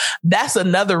time. That's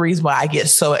another reason why I get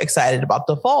so excited about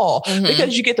the fall,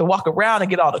 because you get to walk around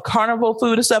and get all the carnival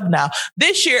food and stuff. Now,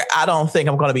 this year, I don't think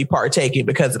I'm going to be partaking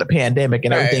because of the pandemic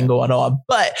and everything going on,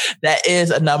 but that is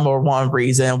a number one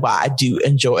reason why I do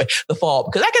enjoy the fall,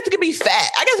 because I get to be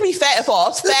fat. I get to be fat in fall.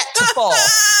 It's fat to fall.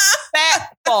 Fat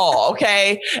fall,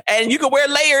 okay? And you can wear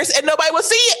layers and nobody will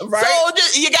see it. Right. So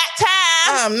you got time.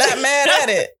 I'm not mad at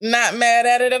it. Not mad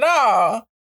at it at all.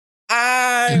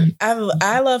 I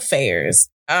love fairs.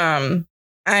 I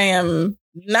am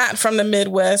not from the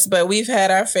Midwest, but we've had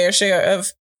our fair share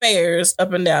of fairs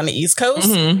up and down the East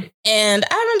Coast. And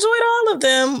I've enjoyed all of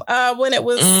them when it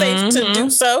was safe to do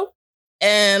so.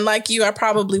 And like you, I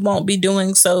probably won't be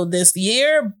doing so this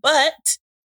year, but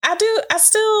I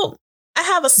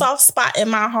have a soft spot in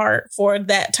my heart for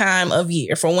that time of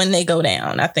year, for when they go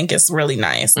down. I think it's really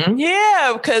nice.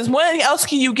 Yeah, because when else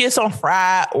can you get some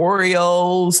fried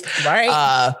Oreos,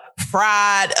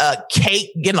 fried,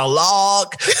 cake, getting a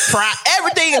log, fried.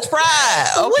 Everything is fried.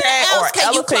 Okay, where else or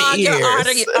can you clog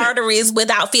ears. your arteries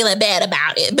without feeling bad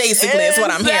about it? Basically, is what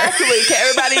I'm hearing. Exactly. Can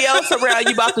everybody else around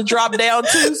you about to drop down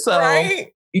too? So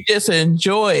Right? you just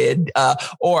enjoy it,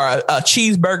 or a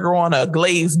cheeseburger on a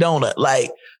glazed donut,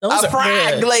 like Those a are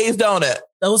fried good. glazed donut.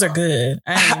 Those are good.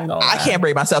 I ain't even gonna I lie. can't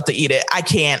bring myself to eat it. I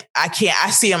can't.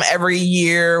 I see them every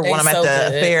year when I'm at so the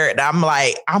good. fair, and I'm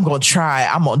like, I'm gonna try.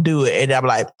 I'm gonna do it, and I'm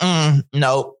like,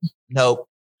 nope. It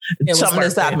was Something worth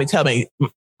inside it. me tell me,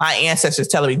 my ancestors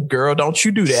telling me, girl, don't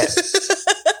you do that.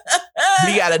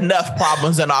 We got enough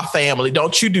problems in our family.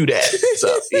 Don't you do that.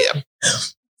 So yeah.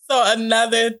 So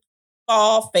another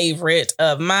fall favorite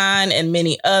of mine and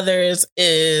many others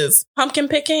is pumpkin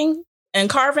picking and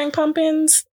carving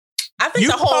pumpkins. I think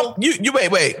You the whole you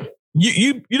wait.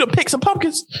 You done pick some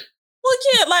pumpkins? well,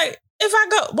 yeah, like if I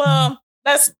go, well,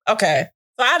 that's okay.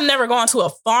 So I've never gone to a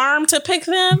farm to pick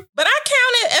them, but I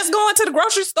count it as going to the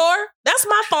grocery store. That's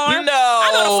my farm. No, I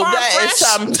go to Farm that is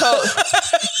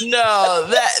something. No,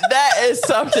 that is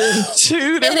something.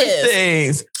 Two different is.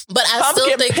 things. But I Pumpkin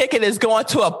still think picking is going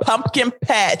to a pumpkin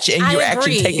patch, and I you're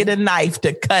actually agree. taking a knife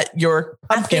to cut your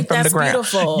I pumpkin think from the that's ground.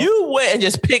 beautiful. You went and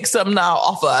just picked something out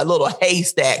off a little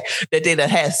haystack that they done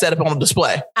had set up on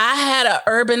display. I had an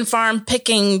urban farm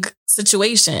picking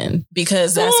situation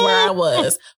because that's where I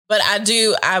was. But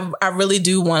I really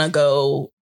do want to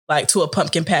go like to a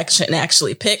pumpkin patch and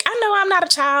actually pick. I know I'm not a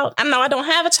child. I know I don't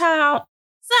have a child.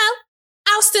 So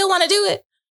I'll still want to do it.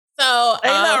 So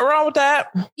Ain't nothing wrong with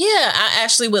that. yeah, I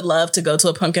actually would love to go to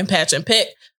a pumpkin patch and pick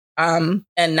and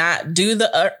not do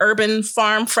the urban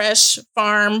farm fresh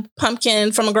farm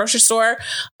pumpkin from a grocery store.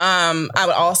 I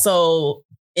would also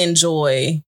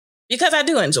enjoy, because I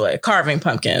do enjoy carving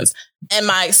pumpkins. And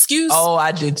my excuse Oh,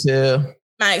 I do too.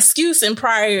 my excuse in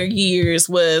prior years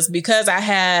was because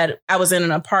I was in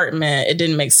an apartment. It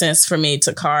didn't make sense for me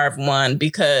to carve one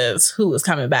because who was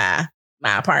coming by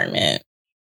my apartment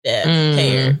that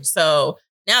cared. So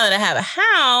now that I have a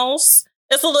house,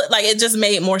 it's a little like it just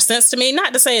made more sense to me.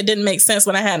 Not to say it didn't make sense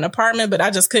when I had an apartment, but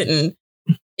I just couldn't.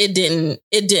 It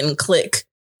didn't click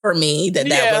for me that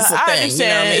was the thing. Understand. You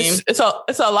know what I mean?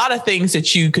 It's a lot of things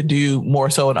that you could do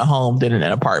more so in a home than in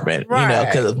an apartment. Right. You know,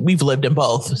 because we've lived in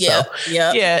both. Yeah, So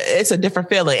yeah. yeah, it's a different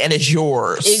feeling, and it's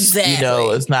yours. Exactly. You know,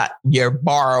 it's not you're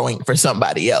borrowing for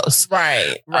somebody else.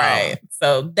 Right.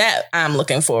 So that I'm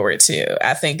looking forward to.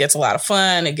 I think it's a lot of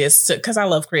fun. It gets to, because I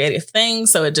love creative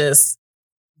things. So it just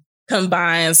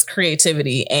combines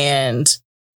creativity and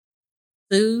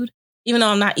food. Even though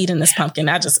I'm not eating this pumpkin,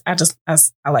 I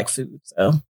like food.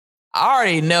 So I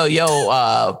already know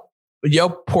your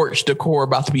porch decor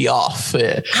about to be off.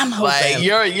 I'm hoping.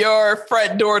 Like your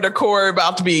front door decor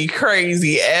about to be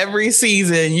crazy. Every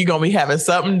season you're gonna be having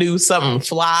something new, something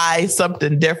fly,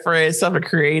 something different, something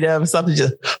creative, something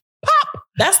just pop.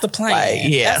 That's the plan. Like,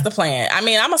 yeah. That's the plan. I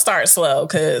mean, I'm gonna start slow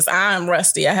because I'm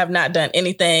rusty. I have not done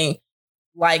anything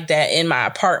like that in my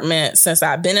apartment since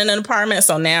I've been in an apartment.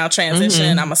 So now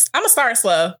transitioning, I'm gonna start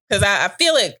slow because I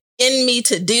feel it in me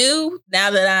to do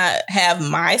now that I have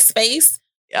my space.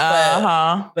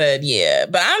 But yeah,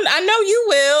 but I know you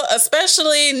will,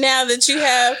 especially now that you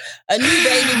have a new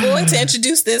baby boy to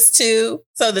introduce this to.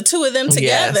 So the two of them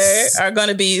together are going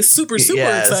to be super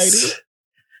excited.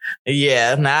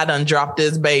 Yeah, now I done dropped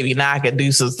this baby. Now I can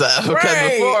do some stuff.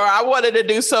 Because before I wanted to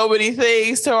do so many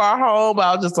things to our home,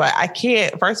 I was just like, I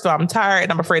can't. First of all, I'm tired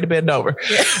and I'm afraid to bend over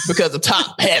because of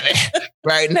top heavy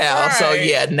right now. Right. So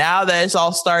yeah, now that it's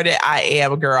all started, I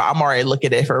am a girl. I'm already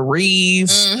looking at for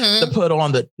wreaths to put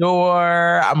on the door.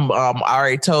 I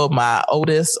already told my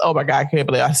oldest. Oh my God, I can't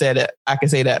believe I said it. I can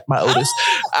say that, my oldest.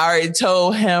 I already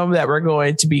told him that we're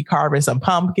going to be carving some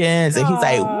pumpkins, and he's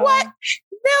like, "What?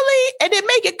 Really?" And then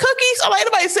making cookies. I'm like,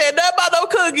 nobody said nothing about no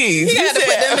cookies. He had to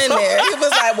put them in there. He was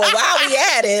like, well, while we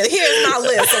at it, here's my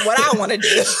list of what I want to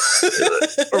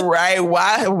do. Right.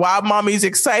 Why mommy's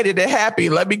excited and happy?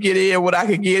 Let me get in what I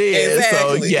can get in.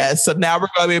 Exactly. So yes. So now we're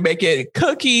going to be making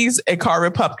cookies and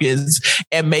carving pumpkins,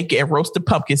 and roasted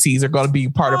pumpkin seeds are going to be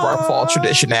part of our fall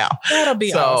tradition now. That'll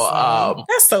be awesome.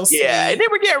 That's so sweet. Yeah. And then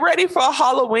we're getting ready for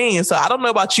Halloween. So I don't know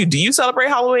about you. Do you celebrate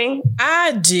Halloween?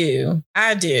 I do.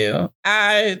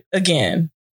 Again,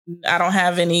 I don't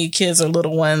have any kids or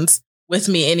little ones with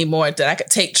me anymore that I could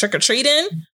take trick-or-treating,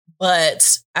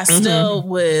 but I still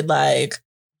would like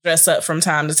dress up from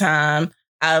time to time.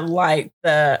 I like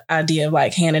the idea of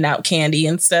like handing out candy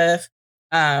and stuff.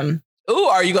 Are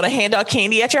you going to hand out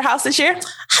candy at your house this year?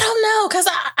 I don't know. Cause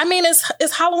I mean,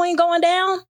 is Halloween going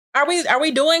down? Are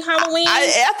we doing Halloween?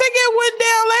 I think it went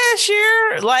down last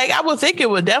year. Like, I would think it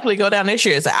would definitely go down this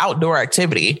year. It's an outdoor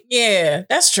activity. Yeah,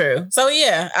 that's true. So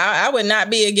yeah, I would not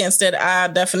be against it. I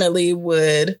definitely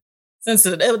would, since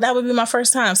that would be my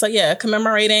first time. So yeah,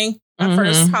 commemorating my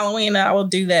first Halloween, I will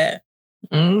do that.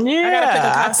 Yeah, I gotta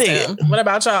pick a costume. What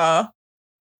about y'all?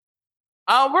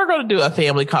 We're going to do a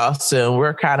family costume.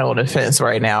 We're kind of on the fence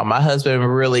right now. My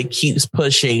husband really keeps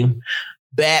pushing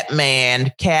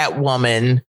Batman,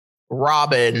 Catwoman,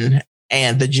 Robin,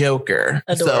 and the Joker.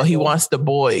 Adorable. So he wants the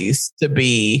boys to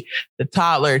be, the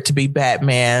toddler to be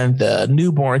Batman, the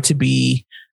newborn to be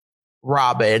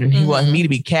Robin. He wants me to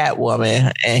be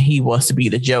Catwoman, and he wants to be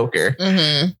the Joker.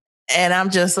 And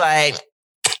I'm just like,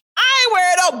 I ain't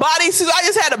wearing no bodysuit. I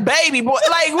just had a baby, boy.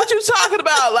 Like, what you talking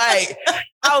about? Like,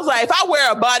 I was like, if I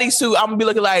wear a bodysuit, I'm gonna be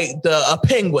looking like a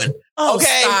penguin. Oh,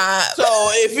 okay, stop. So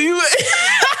if you,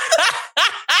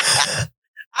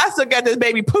 I still got this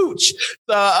baby pooch.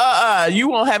 So you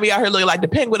won't have me out here looking like the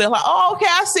penguin. And like, oh, okay,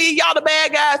 I see y'all the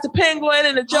bad guys, the penguin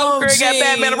and the Joker, got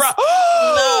Batman around.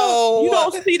 Oh, no, you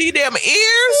don't see these damn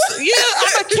ears? Yeah,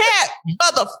 I'm a cat,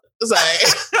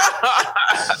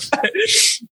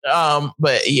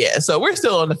 but yeah, so we're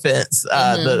still on the fence.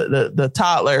 The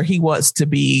toddler, he wants to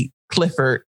be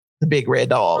Clifford, the big red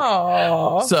dog.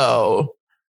 Aww. So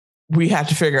we have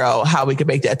to figure out how we can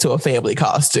make that to a family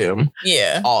costume.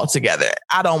 Yeah, all together.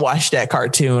 I don't watch that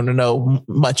cartoon to know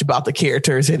much about the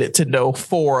characters in it to know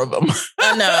 4 of them.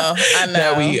 I know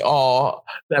that we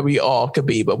all could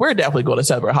be. But we're definitely going to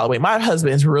celebrate Halloween. My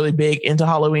husband's really big into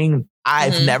Halloween.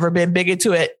 I've never been big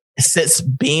into it since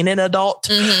being an adult.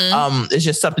 It's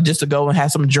just something just to go and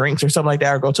have some drinks or something like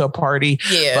that, or go to a party.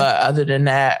 Yeah. But other than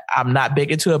that, I'm not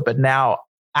big into it. But now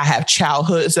I have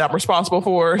childhoods that I'm responsible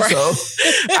for. Right. So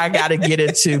I got to get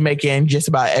into making just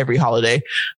about every holiday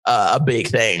a big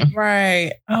thing.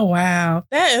 Right. Oh, wow.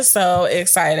 That is so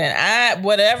exciting.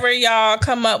 Whatever y'all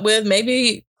come up with,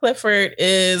 maybe Clifford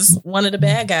is one of the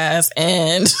bad guys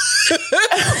and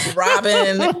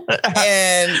Robin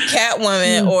and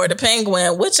Catwoman or the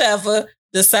Penguin, whichever,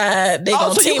 decide they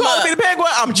gonna team up. So you call me the Penguin?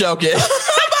 I'm joking. I'm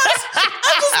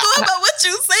just going by what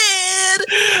you said.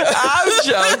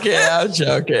 I'm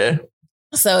joking.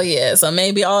 So yeah, so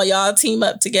maybe all y'all team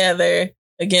up together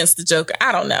against the Joker.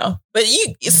 I don't know, but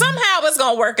somehow it's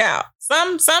gonna work out.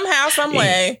 Somehow, some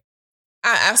way.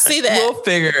 I see that. We'll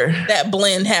figure that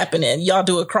blend happening. Y'all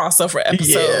do a crossover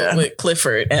episode with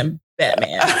Clifford and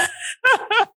Batman.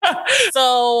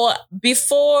 So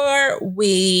before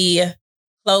we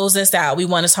close this out, we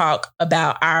want to talk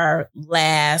about our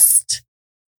last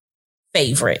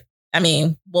favorite. I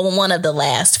mean, one of the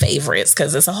last favorites,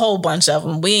 because it's a whole bunch of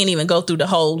them. We ain't even go through the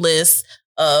whole list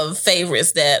of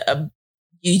favorites that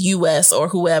US or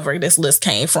whoever this list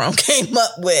came up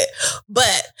with.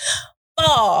 But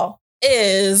fall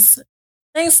is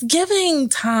Thanksgiving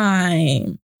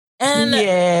time. And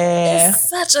it's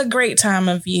such a great time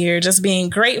of year. Just being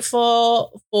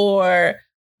grateful for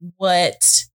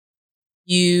what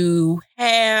you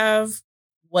have,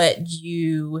 what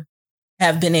you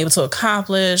have been able to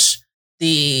accomplish,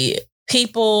 the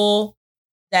people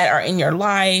that are in your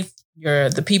life,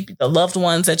 the loved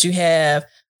ones that you have,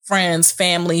 friends,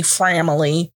 family,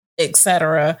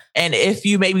 etc. And if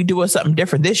you maybe doing something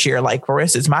different this year, like for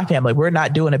instance, my family, we're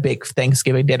not doing a big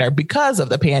Thanksgiving dinner because of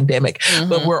the pandemic,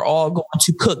 but we're all going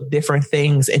to cook different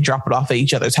things and drop it off at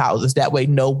each other's houses. That way,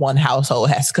 no one household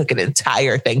has to cook an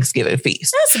entire Thanksgiving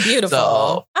feast. That's beautiful.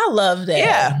 So, I love that.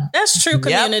 Yeah, that's true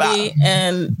community.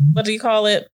 And what do you call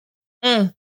it?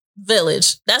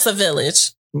 Village. That's a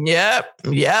village. Yep.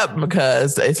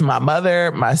 Because it's my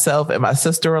mother, myself, and my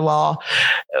sister-in-law.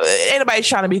 Anybody's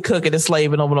trying to be cooking and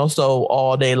slaving over no stove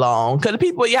all day long. Because the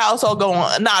people in your household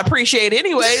going not appreciate it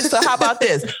anyway. So how about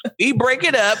this? We break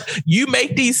it up. You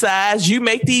make these sides. You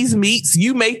make these meats.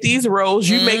 You make these rolls.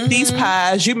 You make these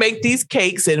pies. You make these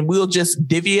cakes, and we'll just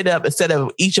divvy it up. Instead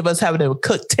of each of us having to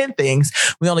cook 10 things,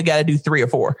 we only got to do 3 or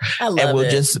 4. And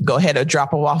we'll just go ahead and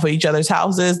drop them off at each other's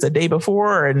houses the day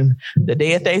before, and the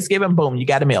day of Thanksgiving, boom, you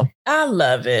got a meal. I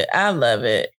love it.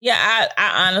 Yeah,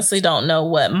 I honestly don't know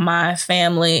what my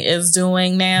family is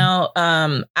doing now.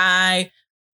 I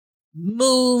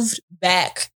moved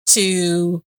back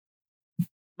to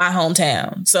my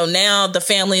hometown. So now the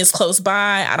family is close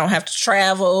by. I don't have to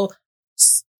travel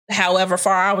however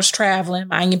far I was traveling.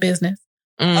 Mind your business.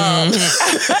 I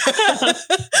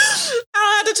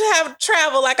don't have to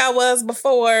travel like I was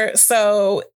before.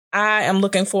 So I am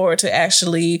looking forward to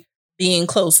actually being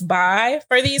close by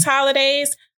for these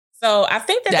holidays. So I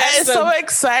think that is so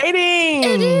exciting.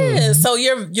 It is. So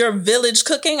your village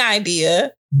cooking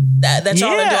idea that y'all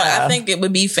are doing. I think it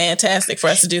would be fantastic for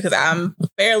us to do, because I'm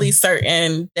fairly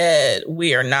certain that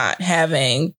we are not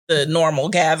having the normal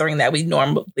gathering that we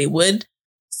normally would.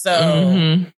 So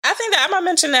I think that I'm gonna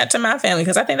mention that to my family,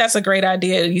 because I think that's a great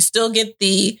idea. You still get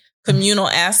the communal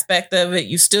aspect of it.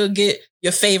 You still get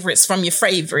your favorites from your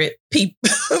favorite people.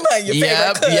 Like your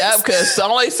favorite cooks. Because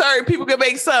only certain people can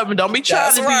make something. Don't be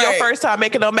trying to do your first time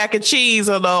making no mac and cheese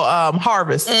or no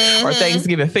harvest or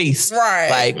Thanksgiving feast.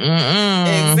 Right. Like,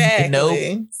 exactly.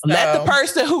 Nope. So, let the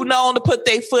person who known to put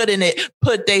their foot in it,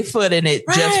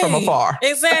 just from afar.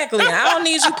 Exactly. I don't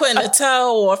need you putting a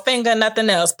toe or a finger,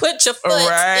 nothing else. Put your foot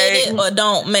in it or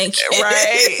don't make it.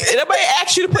 Right. Nobody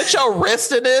asked you to put your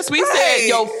wrist in this. We said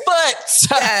your foot.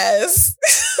 Yes.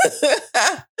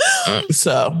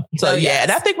 So yeah,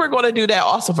 and I think we're going to do that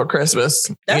also for Christmas.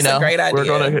 That's a great idea. We're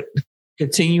going to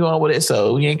continue on with it,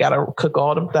 so you ain't got to cook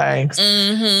all them things,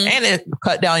 and it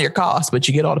cut down your costs, but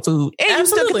you get all the food, and you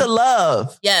still get the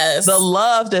love. Yes, the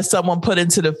love that someone put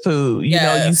into the food. You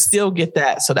know, you still get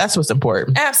that, so that's what's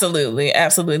important. Absolutely,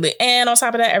 and on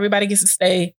top of that, everybody gets to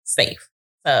stay safe.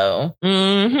 So,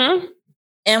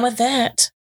 and with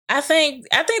that, I think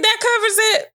that covers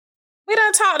it. We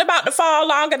done talked about the fall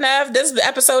long enough. This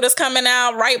episode is coming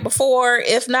out right before,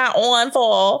 if not on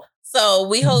fall. So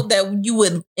we hope that you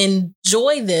would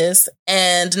enjoy this,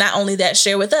 and not only that,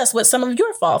 share with us what some of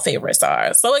your fall favorites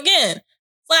are. So again,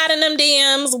 slide in them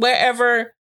DMs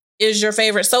wherever is your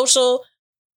favorite social.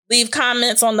 Leave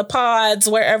comments on the pods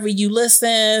wherever you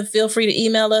listen. Feel free to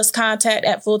email us,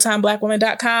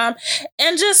 contact@fulltimeblackwoman.com,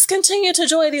 and just continue to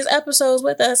enjoy these episodes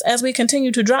with us as we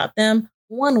continue to drop them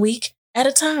 1 week at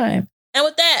a time. And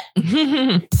with that,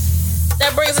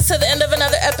 that brings us to the end of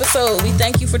another episode. We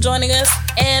thank you for joining us.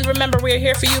 And remember, we're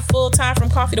here for you full time, from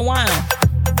coffee to wine.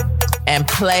 And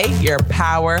play your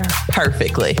power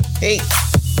perfectly.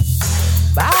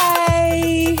 Peace.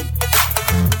 Bye.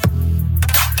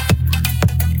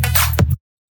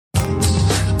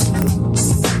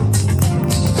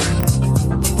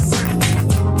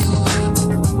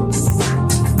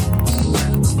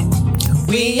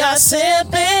 We are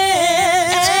sipping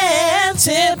and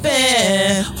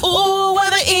tipping. Ooh,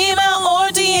 whether email or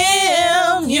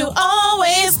DM, you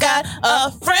always got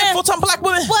a friend. Full-time black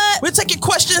women. What? We're taking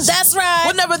questions. That's right.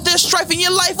 Whenever there's strife in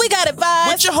your life, We got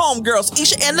advice. with your homegirls,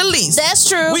 Isha and Elise. That's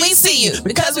true. We see you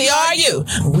because we are you.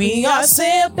 We are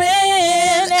sipping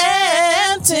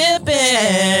and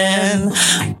tipping.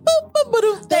 Boop, boop, boop,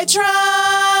 boop. They try.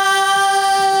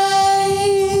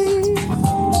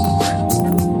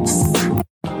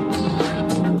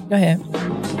 Go ahead.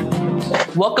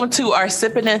 Welcome to our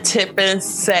Sipping and Tipping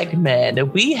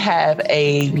segment. We have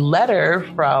a letter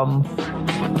from,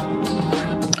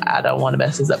 I don't want to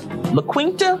mess this up,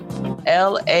 LaQuinta,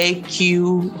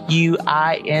 LAQUINT,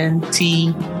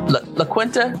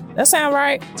 LaQuinta. That sound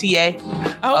right. TA.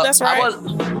 Oh, that's right.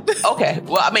 Okay.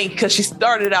 Well, I mean, because she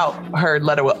started out her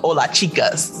letter with Hola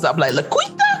Chicas. So I'm like,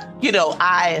 LaQuinta? You know,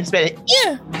 I in Spanish.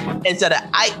 Yeah. Instead of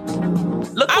I.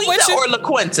 LaQuinta or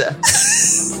LaQuinta?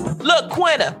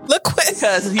 LaQuinta.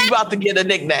 Because you about to get a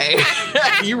nickname.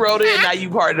 You wrote it, now you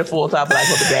part of the full-time black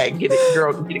woman gang. Get it,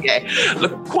 girl, get it, gang.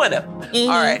 LaQuinta. All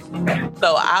right.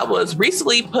 So I was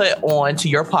recently put on to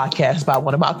your podcast by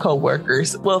one of my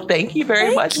coworkers. Well, thank you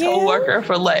very much, coworker,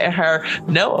 for letting her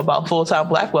know about Full-Time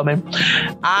Black Woman.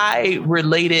 I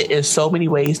related in so many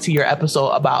ways to your episode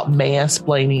about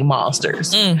mansplaining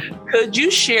monsters. Could you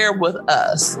share with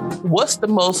us what's the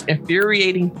most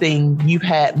infuriating thing you've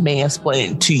had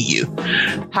mansplained to you?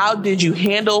 How did you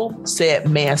handle said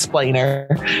mansplainer?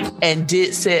 And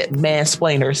did said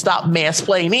mansplainer stop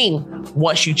mansplaining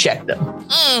once you checked them?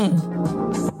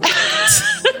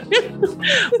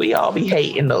 We all be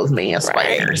hating those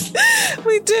mansplainers. Right.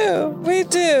 We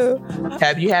do.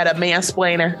 Have you had a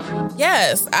mansplainer?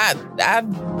 Yes.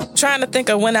 I'm trying to think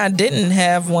of when I didn't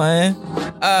have one.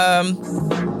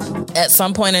 At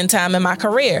some point in time in my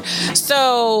career.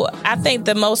 So I think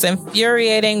the most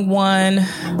infuriating one,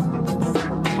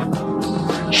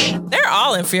 they're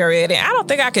all infuriating. I don't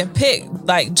think I can pick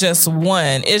like just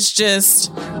one. It's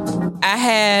just, I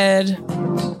had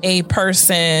a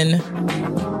person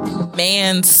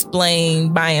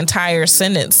mansplain my entire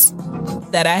sentence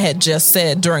that I had just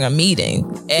said during a meeting.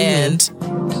 And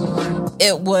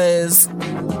it was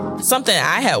something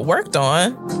I had worked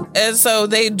on. And so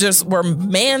they just were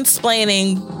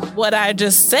mansplaining what I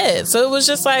just said. So it was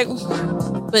just like,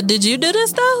 but did you do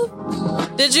this though?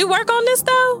 Did you work on this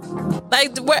though?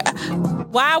 Like,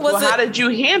 why was it? How did you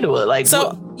handle it? Like,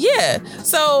 so, yeah.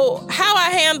 So how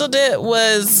I handled it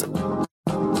was,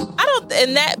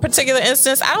 in that particular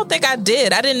instance, I don't think I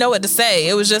did. I didn't know what to say.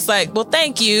 It was just like, well,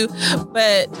 thank you.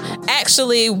 But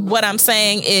actually what I'm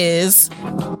saying is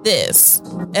this.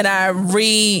 And I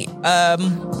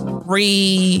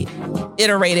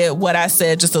reiterated what I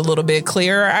said just a little bit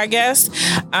clearer, I guess.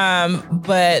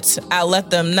 But I let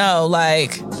them know,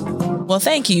 like, well,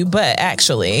 thank you, but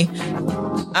actually,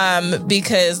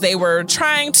 because they were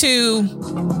trying to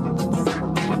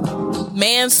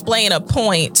mansplain a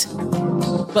point,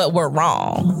 but were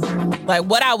wrong. Like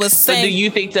what I was saying. So do you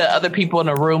think the other people in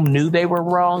the room knew they were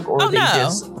wrong, or they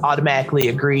just automatically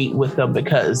agreed with them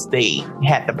because they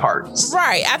had the parts?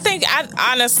 Right. I think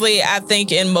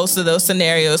in most of those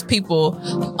scenarios, people,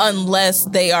 unless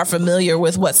they are familiar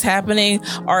with what's happening,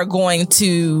 are going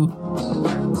to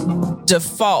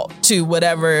default to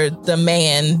whatever the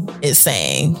man is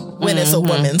saying when it's a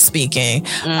woman speaking.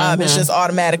 It's just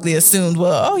automatically assumed,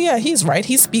 well, oh yeah, he's right.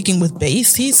 He's speaking with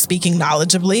bass. He's speaking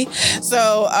knowledgeably.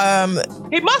 So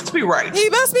he must be right. He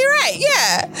must be right.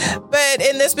 Yeah. But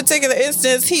in this particular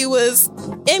instance, he was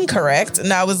incorrect.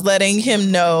 And I was letting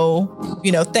him know,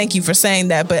 thank you for saying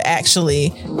that. But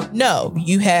actually, no,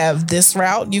 you have this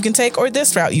route you can take or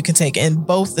this route you can take. And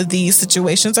both of these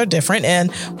situations are different. And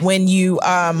when you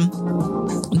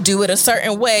do it a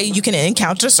certain way, you can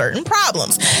encounter certain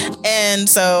problems. And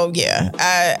so, yeah,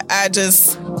 I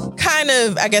just kind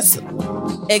of, I guess,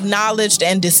 acknowledged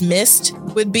and dismissed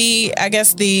would be, I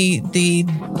guess, the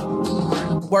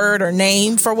word or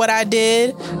name for what I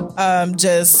did.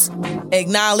 Just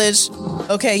acknowledge,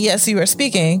 okay, yes, you are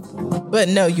speaking, but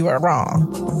no, you are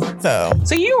wrong. So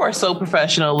you are so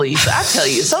professional, Lisa. I tell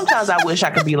you, sometimes I wish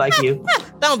I could be like you.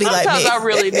 Don't be like me. Sometimes I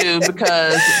really do,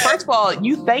 because first of all,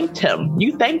 you thanked him.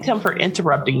 You thanked him for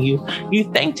interrupting you. You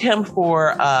thanked him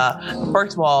for,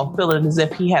 first of all, feeling as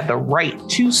if he had the right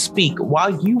to speak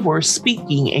while you were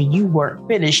speaking and you weren't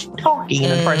finished talking in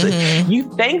the first place.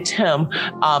 You thanked him,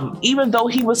 even though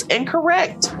he was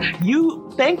incorrect.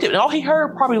 You thanked him. All he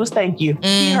heard probably was thank you.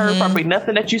 He heard probably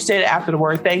nothing that you said after the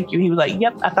word thank you. He was like,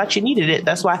 yep, I thought you needed it.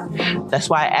 That's why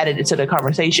I added it to the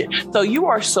conversation. So you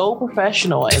are so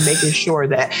professional in making sure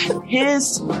that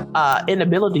his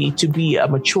inability to be a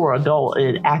mature adult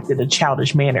and act in a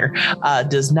childish manner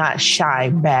does not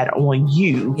shine bad on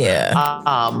you. Yeah.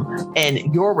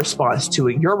 And your response to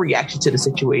it, your reaction to the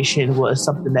situation was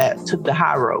something that took the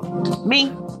high road.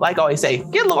 Me, like I always say,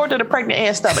 get lower to the pregnant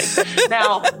and stomach.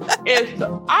 Now, if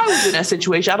I was in that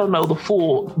situation, I don't know the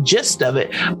full gist of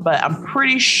it, but I'm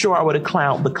pretty sure I would have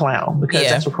clowned the clown, because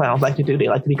that's what clowns like to do. They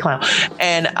like to be clowned.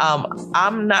 And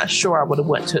I'm not sure I would have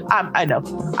went to, I know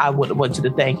I would have went to the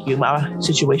thank you. My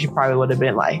situation probably would have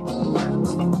been like,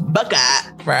 Buckeye.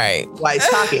 Right. While he's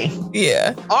talking.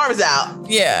 Yeah. Arms out.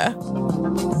 Yeah.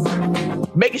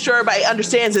 Making sure everybody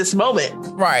understands this moment.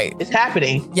 Right. It's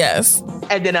happening. Yes.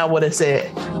 And then I would have said,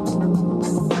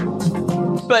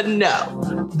 but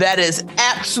no, that is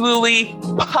absolutely,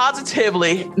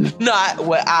 positively not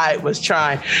what I was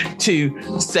trying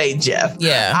to say, Jeff.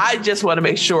 Yeah. I just want to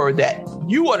make sure that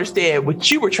you understand what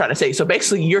you were trying to say. So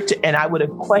basically and I would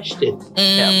have questioned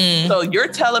him. So you're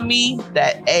telling me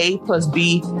that A plus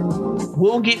B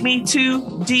will get me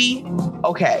to D?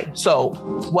 Okay. So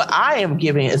what I am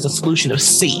giving is a solution of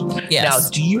C. Yes. Now,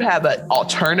 do you have an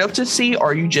alternative to C,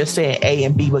 or are you just saying A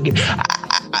and B will get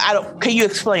I don't, can you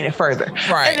explain it further?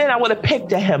 Right. And then I would have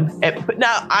picked at him. But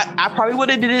now I probably would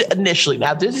have did it initially.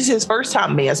 Now, this is his first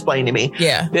time mansplaining to me.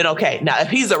 Yeah. Then okay. Now, if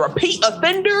he's a repeat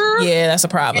offender. Yeah, that's a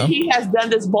problem. And he has done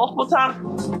this multiple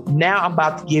times. Now I'm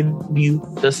about to give you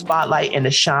the spotlight and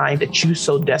the shine that you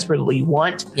so desperately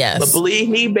want. Yes. But believe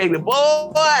me, baby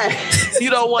boy, you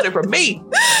don't want it from me.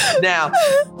 Now,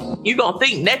 you're going to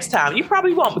think next time. You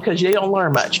probably won't, because they don't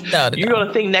learn much. No, you're going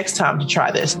to think next time to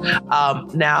try this.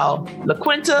 Now,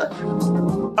 Quinna,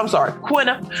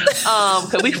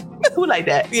 because we cool like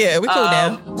that. Yeah, we cool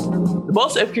now. The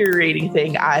most infuriating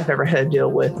thing I've ever had to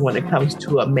deal with when it comes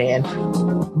to a man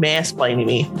mansplaining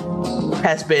me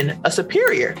has been a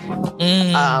superior.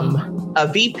 A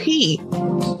VP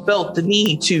felt the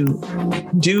need to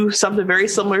do something very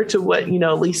similar to what,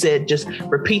 Lee said, just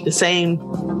repeat the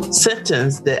same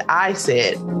sentence that I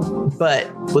said, but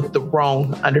with the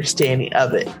wrong understanding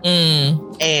of it.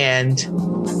 And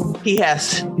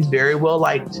he's very well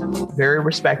liked, very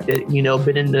respected,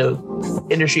 been in the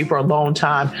industry for a long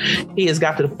time. He has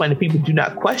got to the point that people do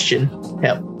not question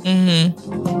him.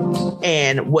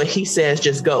 And what he says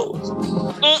just goes,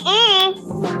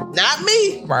 not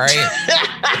me. Right.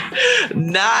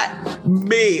 Not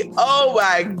me. Oh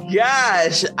my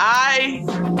gosh. I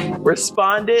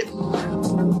responded,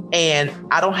 and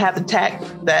I don't have the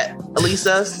tact that Elise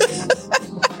does.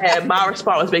 And my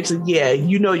response was basically, yeah,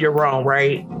 you're wrong,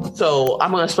 right? So I'm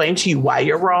going to explain to you why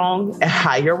you're wrong and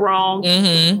how you're wrong,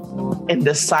 and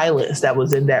the silence that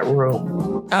was in that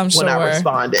room when I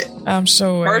responded. I'm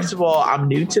sure. First of all, I'm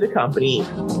new to the company.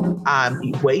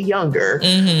 I'm way younger.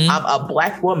 I'm a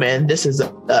Black woman. This is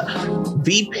a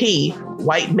VP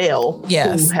white male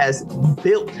who has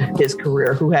built his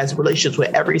career, who has relationships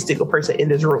with every single person in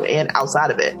this room and outside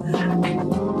of it.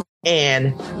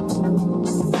 And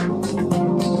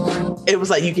it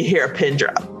was like you could hear a pin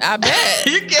drop. I bet.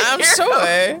 I'm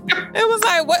sure. It was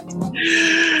like, what?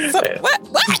 So, what?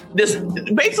 This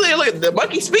basically, look, the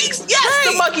monkey speaks. Yes, right.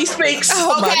 The monkey speaks.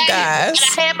 Oh my gosh!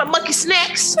 And I had my monkey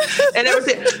snacks and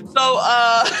everything. So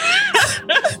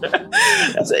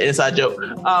that's an inside joke.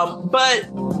 But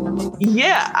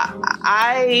yeah,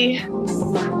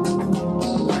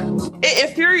 it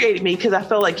infuriated me because I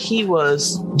felt like he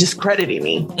was discrediting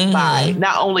me by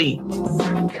not only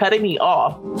cutting me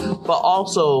off, but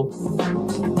also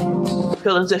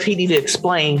feeling as if he needed to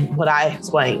explain what I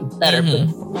explained better.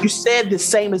 But you said the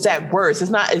same exact words.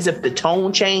 It's not as if the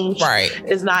tone changed. Right.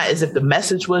 It's not as if the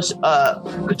message was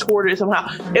contorted somehow.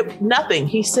 Nothing.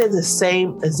 He said the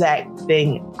same exact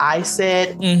thing I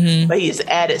said, but he just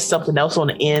added something else on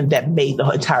the end that made the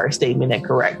entire statement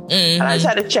incorrect. And I just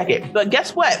had to check it. But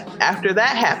guess what? After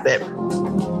that happened,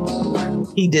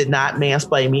 he did not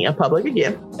mansplain me in public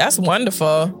again. That's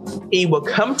wonderful. He would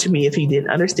come to me if he didn't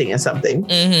understand something.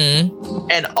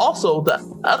 And also the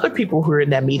other people who were in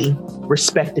that meeting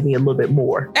respected me a little bit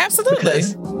more. Absolutely.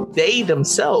 Because they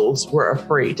themselves were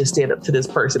afraid to stand up to this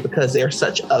person because they're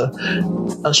such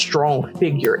a strong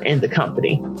figure in the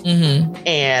company.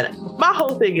 And my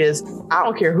whole thing is, I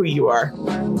don't care who you are,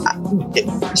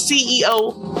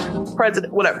 CEO,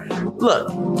 president, whatever.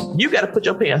 Look, you got to put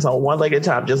your pants on one leg at a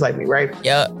time, just like me, right?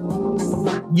 Yep.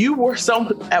 You were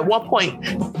at one point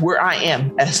where I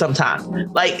am at some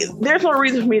time. Like, there's no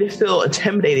reason for me to feel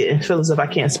intimidated and feel as if I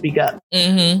can't speak up.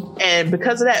 And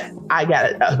because of that, I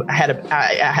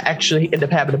actually ended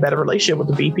up having a better relationship with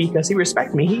the VP because he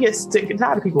respected me. He gets sick and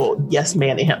tired of people yes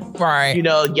manning him. Right. You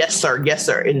know, yes sir.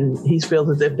 And he feels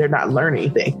as if they're not learning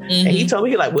anything. And he told me,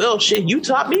 he's like, well, shit, you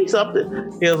taught me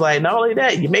something. He was like, not only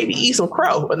that, you made me eat some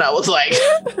crow. And I was like,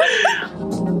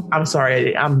 I'm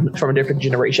sorry, I'm from a different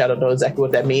generation. I don't know exactly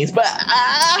what that means, but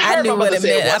I heard knew my what mother it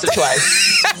say it meant. once or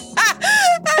twice.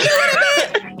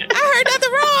 I heard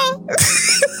nothing wrong.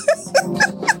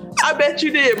 I bet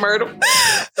you did, Myrtle.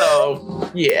 So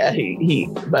yeah,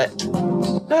 but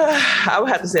I would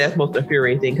have to say that's most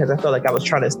infuriating thing because I felt like I was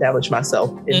trying to establish myself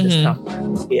in this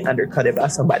company, get undercutted by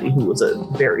somebody who was a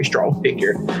very strong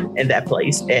figure in that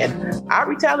place, and I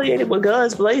retaliated with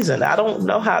guns blazing. I don't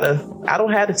have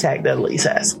the tact that Elise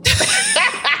has.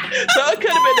 So it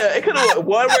could have went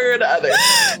one way or the other.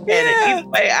 And either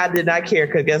way, I did not care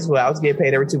because guess what? I was getting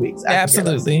paid every 2 weeks.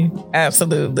 Absolutely.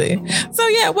 So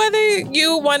yeah, whether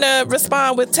you want to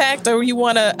respond with tact or you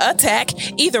want to attack,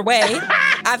 either way,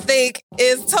 I think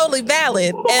is totally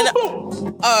valid. And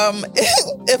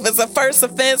if it's a first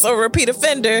offense or repeat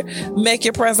offender, make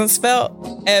your presence felt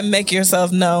and make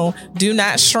yourself known. Do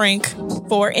not shrink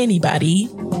for anybody.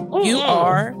 You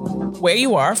are where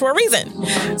you are for a reason.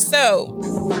 So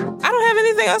I don't have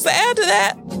anything else to add to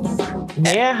that.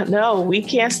 Yeah, no, we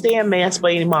can't stand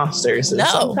mansplaining monsters. And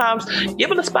sometimes give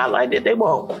them the spotlight that they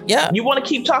won't. Yeah. You want to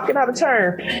keep talking out of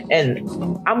turn, and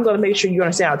I'm going to make sure you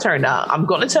understand out of turn. Now, I'm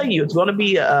going to tell you, it's going to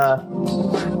be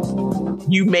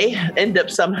you may end up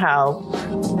somehow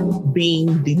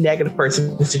being the negative person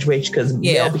in the situation because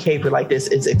male behavior like this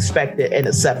is expected and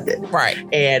accepted. Right.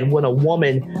 And when a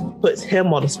woman puts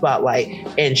him on the spotlight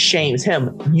and shames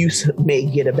him, you may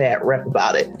get a bad rep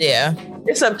about it. Yeah.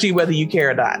 It's up to you whether you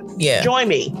care or not. Yeah. Join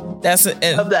me. That's it.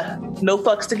 Of the no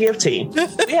fucks to give team.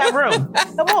 We have room.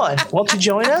 Come on. Won't you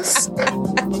join us?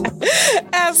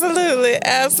 Absolutely.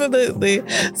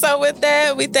 So with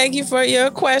that, we thank you for your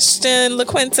question,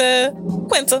 LaQuinta.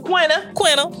 Quinta.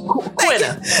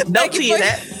 No T in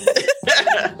that.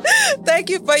 Thank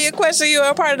you for your question. You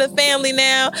are a part of the family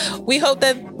now. We hope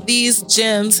that these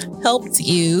gems helped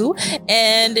you,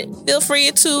 and feel free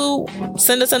to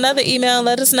send us another email and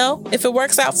let us know if it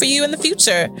works out for you in the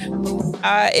future.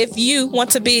 If you want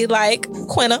to be like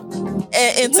Quinta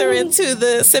and enter into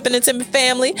the Sippin' and Tippin'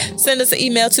 family, send us an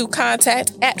email to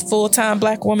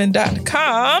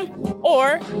contact@fulltimeblackwoman.com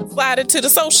or slide into the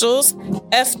socials,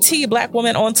 FT Black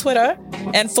Woman on Twitter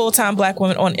and Full-Time Black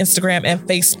Woman on Instagram and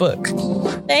Facebook.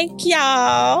 Thank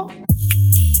y'all.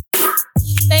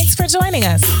 Thanks for joining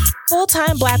us. Full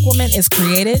Time Black Woman is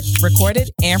created,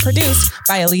 recorded, and produced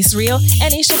by Elise Real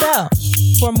and Isha Bell.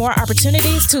 For more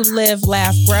opportunities to live,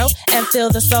 laugh, grow, and feel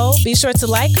the soul, be sure to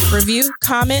like, review,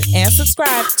 comment, and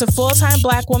subscribe to Full Time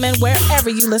Black Woman wherever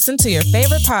you listen to your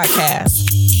favorite podcasts.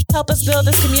 Help us build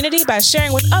this community by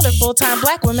sharing with other full-time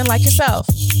Black women like yourself.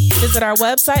 Visit our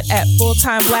website at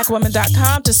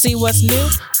fulltimeblackwoman.com to see what's new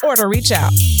or to reach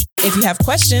out. If you have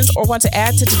questions or want to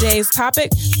add to today's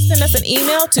topic, send us an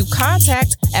email to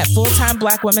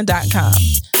contact@fulltimeblackwoman.com.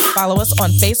 Follow us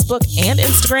on Facebook and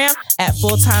Instagram at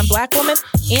Fulltime Black Woman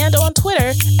and on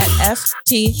Twitter at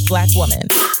FT Black Woman.